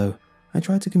around, though, I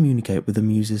tried to communicate with the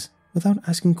muses without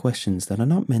asking questions that are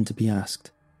not meant to be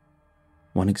asked.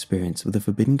 One experience with a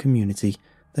forbidden community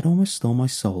that almost stole my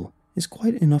soul is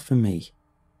quite enough for me.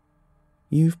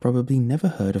 You've probably never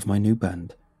heard of my new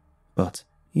band, but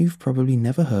you've probably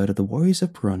never heard of the Warriors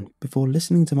of Perun before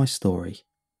listening to my story.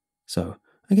 So,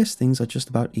 I guess things are just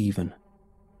about even.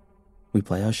 We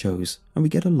play our shows and we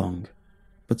get along,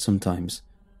 but sometimes,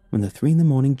 when the 3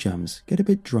 a.m. jams get a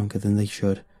bit drunker than they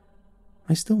should,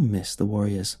 I still miss the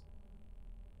Warriors.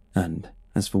 And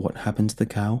as for what happened to the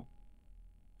cow,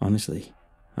 honestly,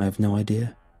 I have no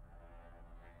idea.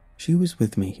 She was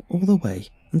with me all the way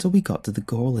until we got to the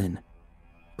Goral Inn,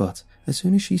 but as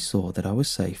soon as she saw that I was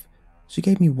safe, she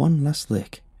gave me one last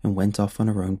lick and went off on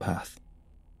her own path.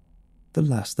 The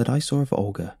last that I saw of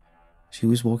Olga, she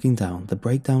was walking down the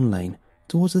breakdown lane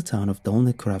towards the town of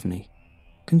Dolny Kravny,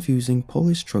 confusing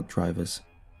Polish truck drivers.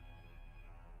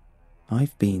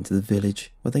 I've been to the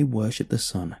village where they worship the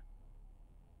sun.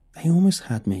 They almost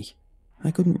had me.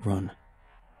 I couldn't run.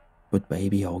 But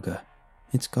baby Olga,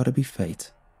 it's gotta be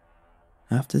fate.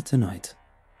 After tonight,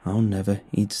 I'll never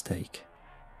eat steak.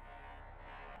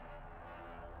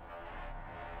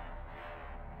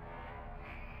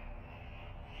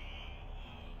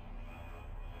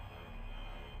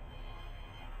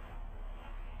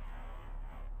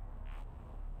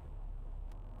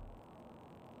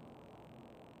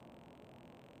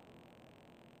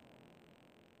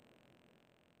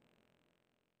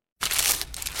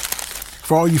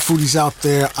 For all you foodies out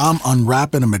there, I'm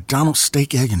unwrapping a McDonald's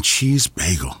steak, egg, and cheese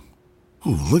bagel.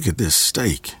 Ooh, look at this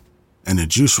steak. And the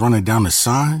juice running down the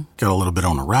side. Got a little bit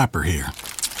on the wrapper here.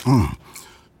 And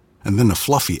then the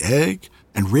fluffy egg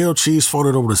and real cheese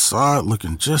folded over the side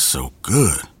looking just so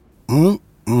good.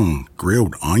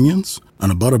 Grilled onions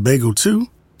and a butter bagel too.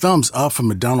 Thumbs up for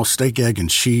McDonald's steak, egg, and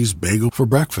cheese bagel for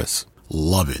breakfast.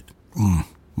 Love it.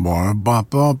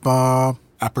 Ba-ba-ba-ba.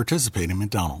 I participate in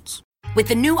McDonald's. With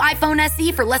the new iPhone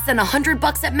SE for less than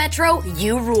 $100 at Metro,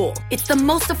 you rule. It's the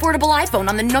most affordable iPhone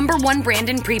on the #1 brand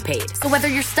in prepaid. So whether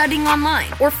you're studying online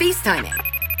or FaceTiming.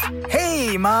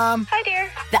 Hey, Mom. Hi,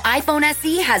 dear. The iPhone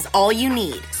SE has all you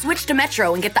need. Switch to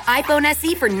Metro and get the iPhone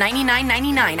SE for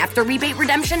 $99.99 after rebate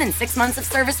redemption and 6 months of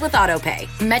service with AutoPay.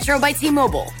 Metro by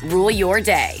T-Mobile. Rule your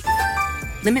day.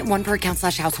 Limit 1 per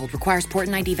account/household. Requires port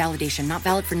and ID validation. Not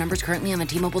valid for numbers currently on the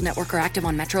T-Mobile network or active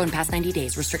on Metro in past 90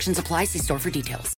 days. Restrictions apply. See store for details.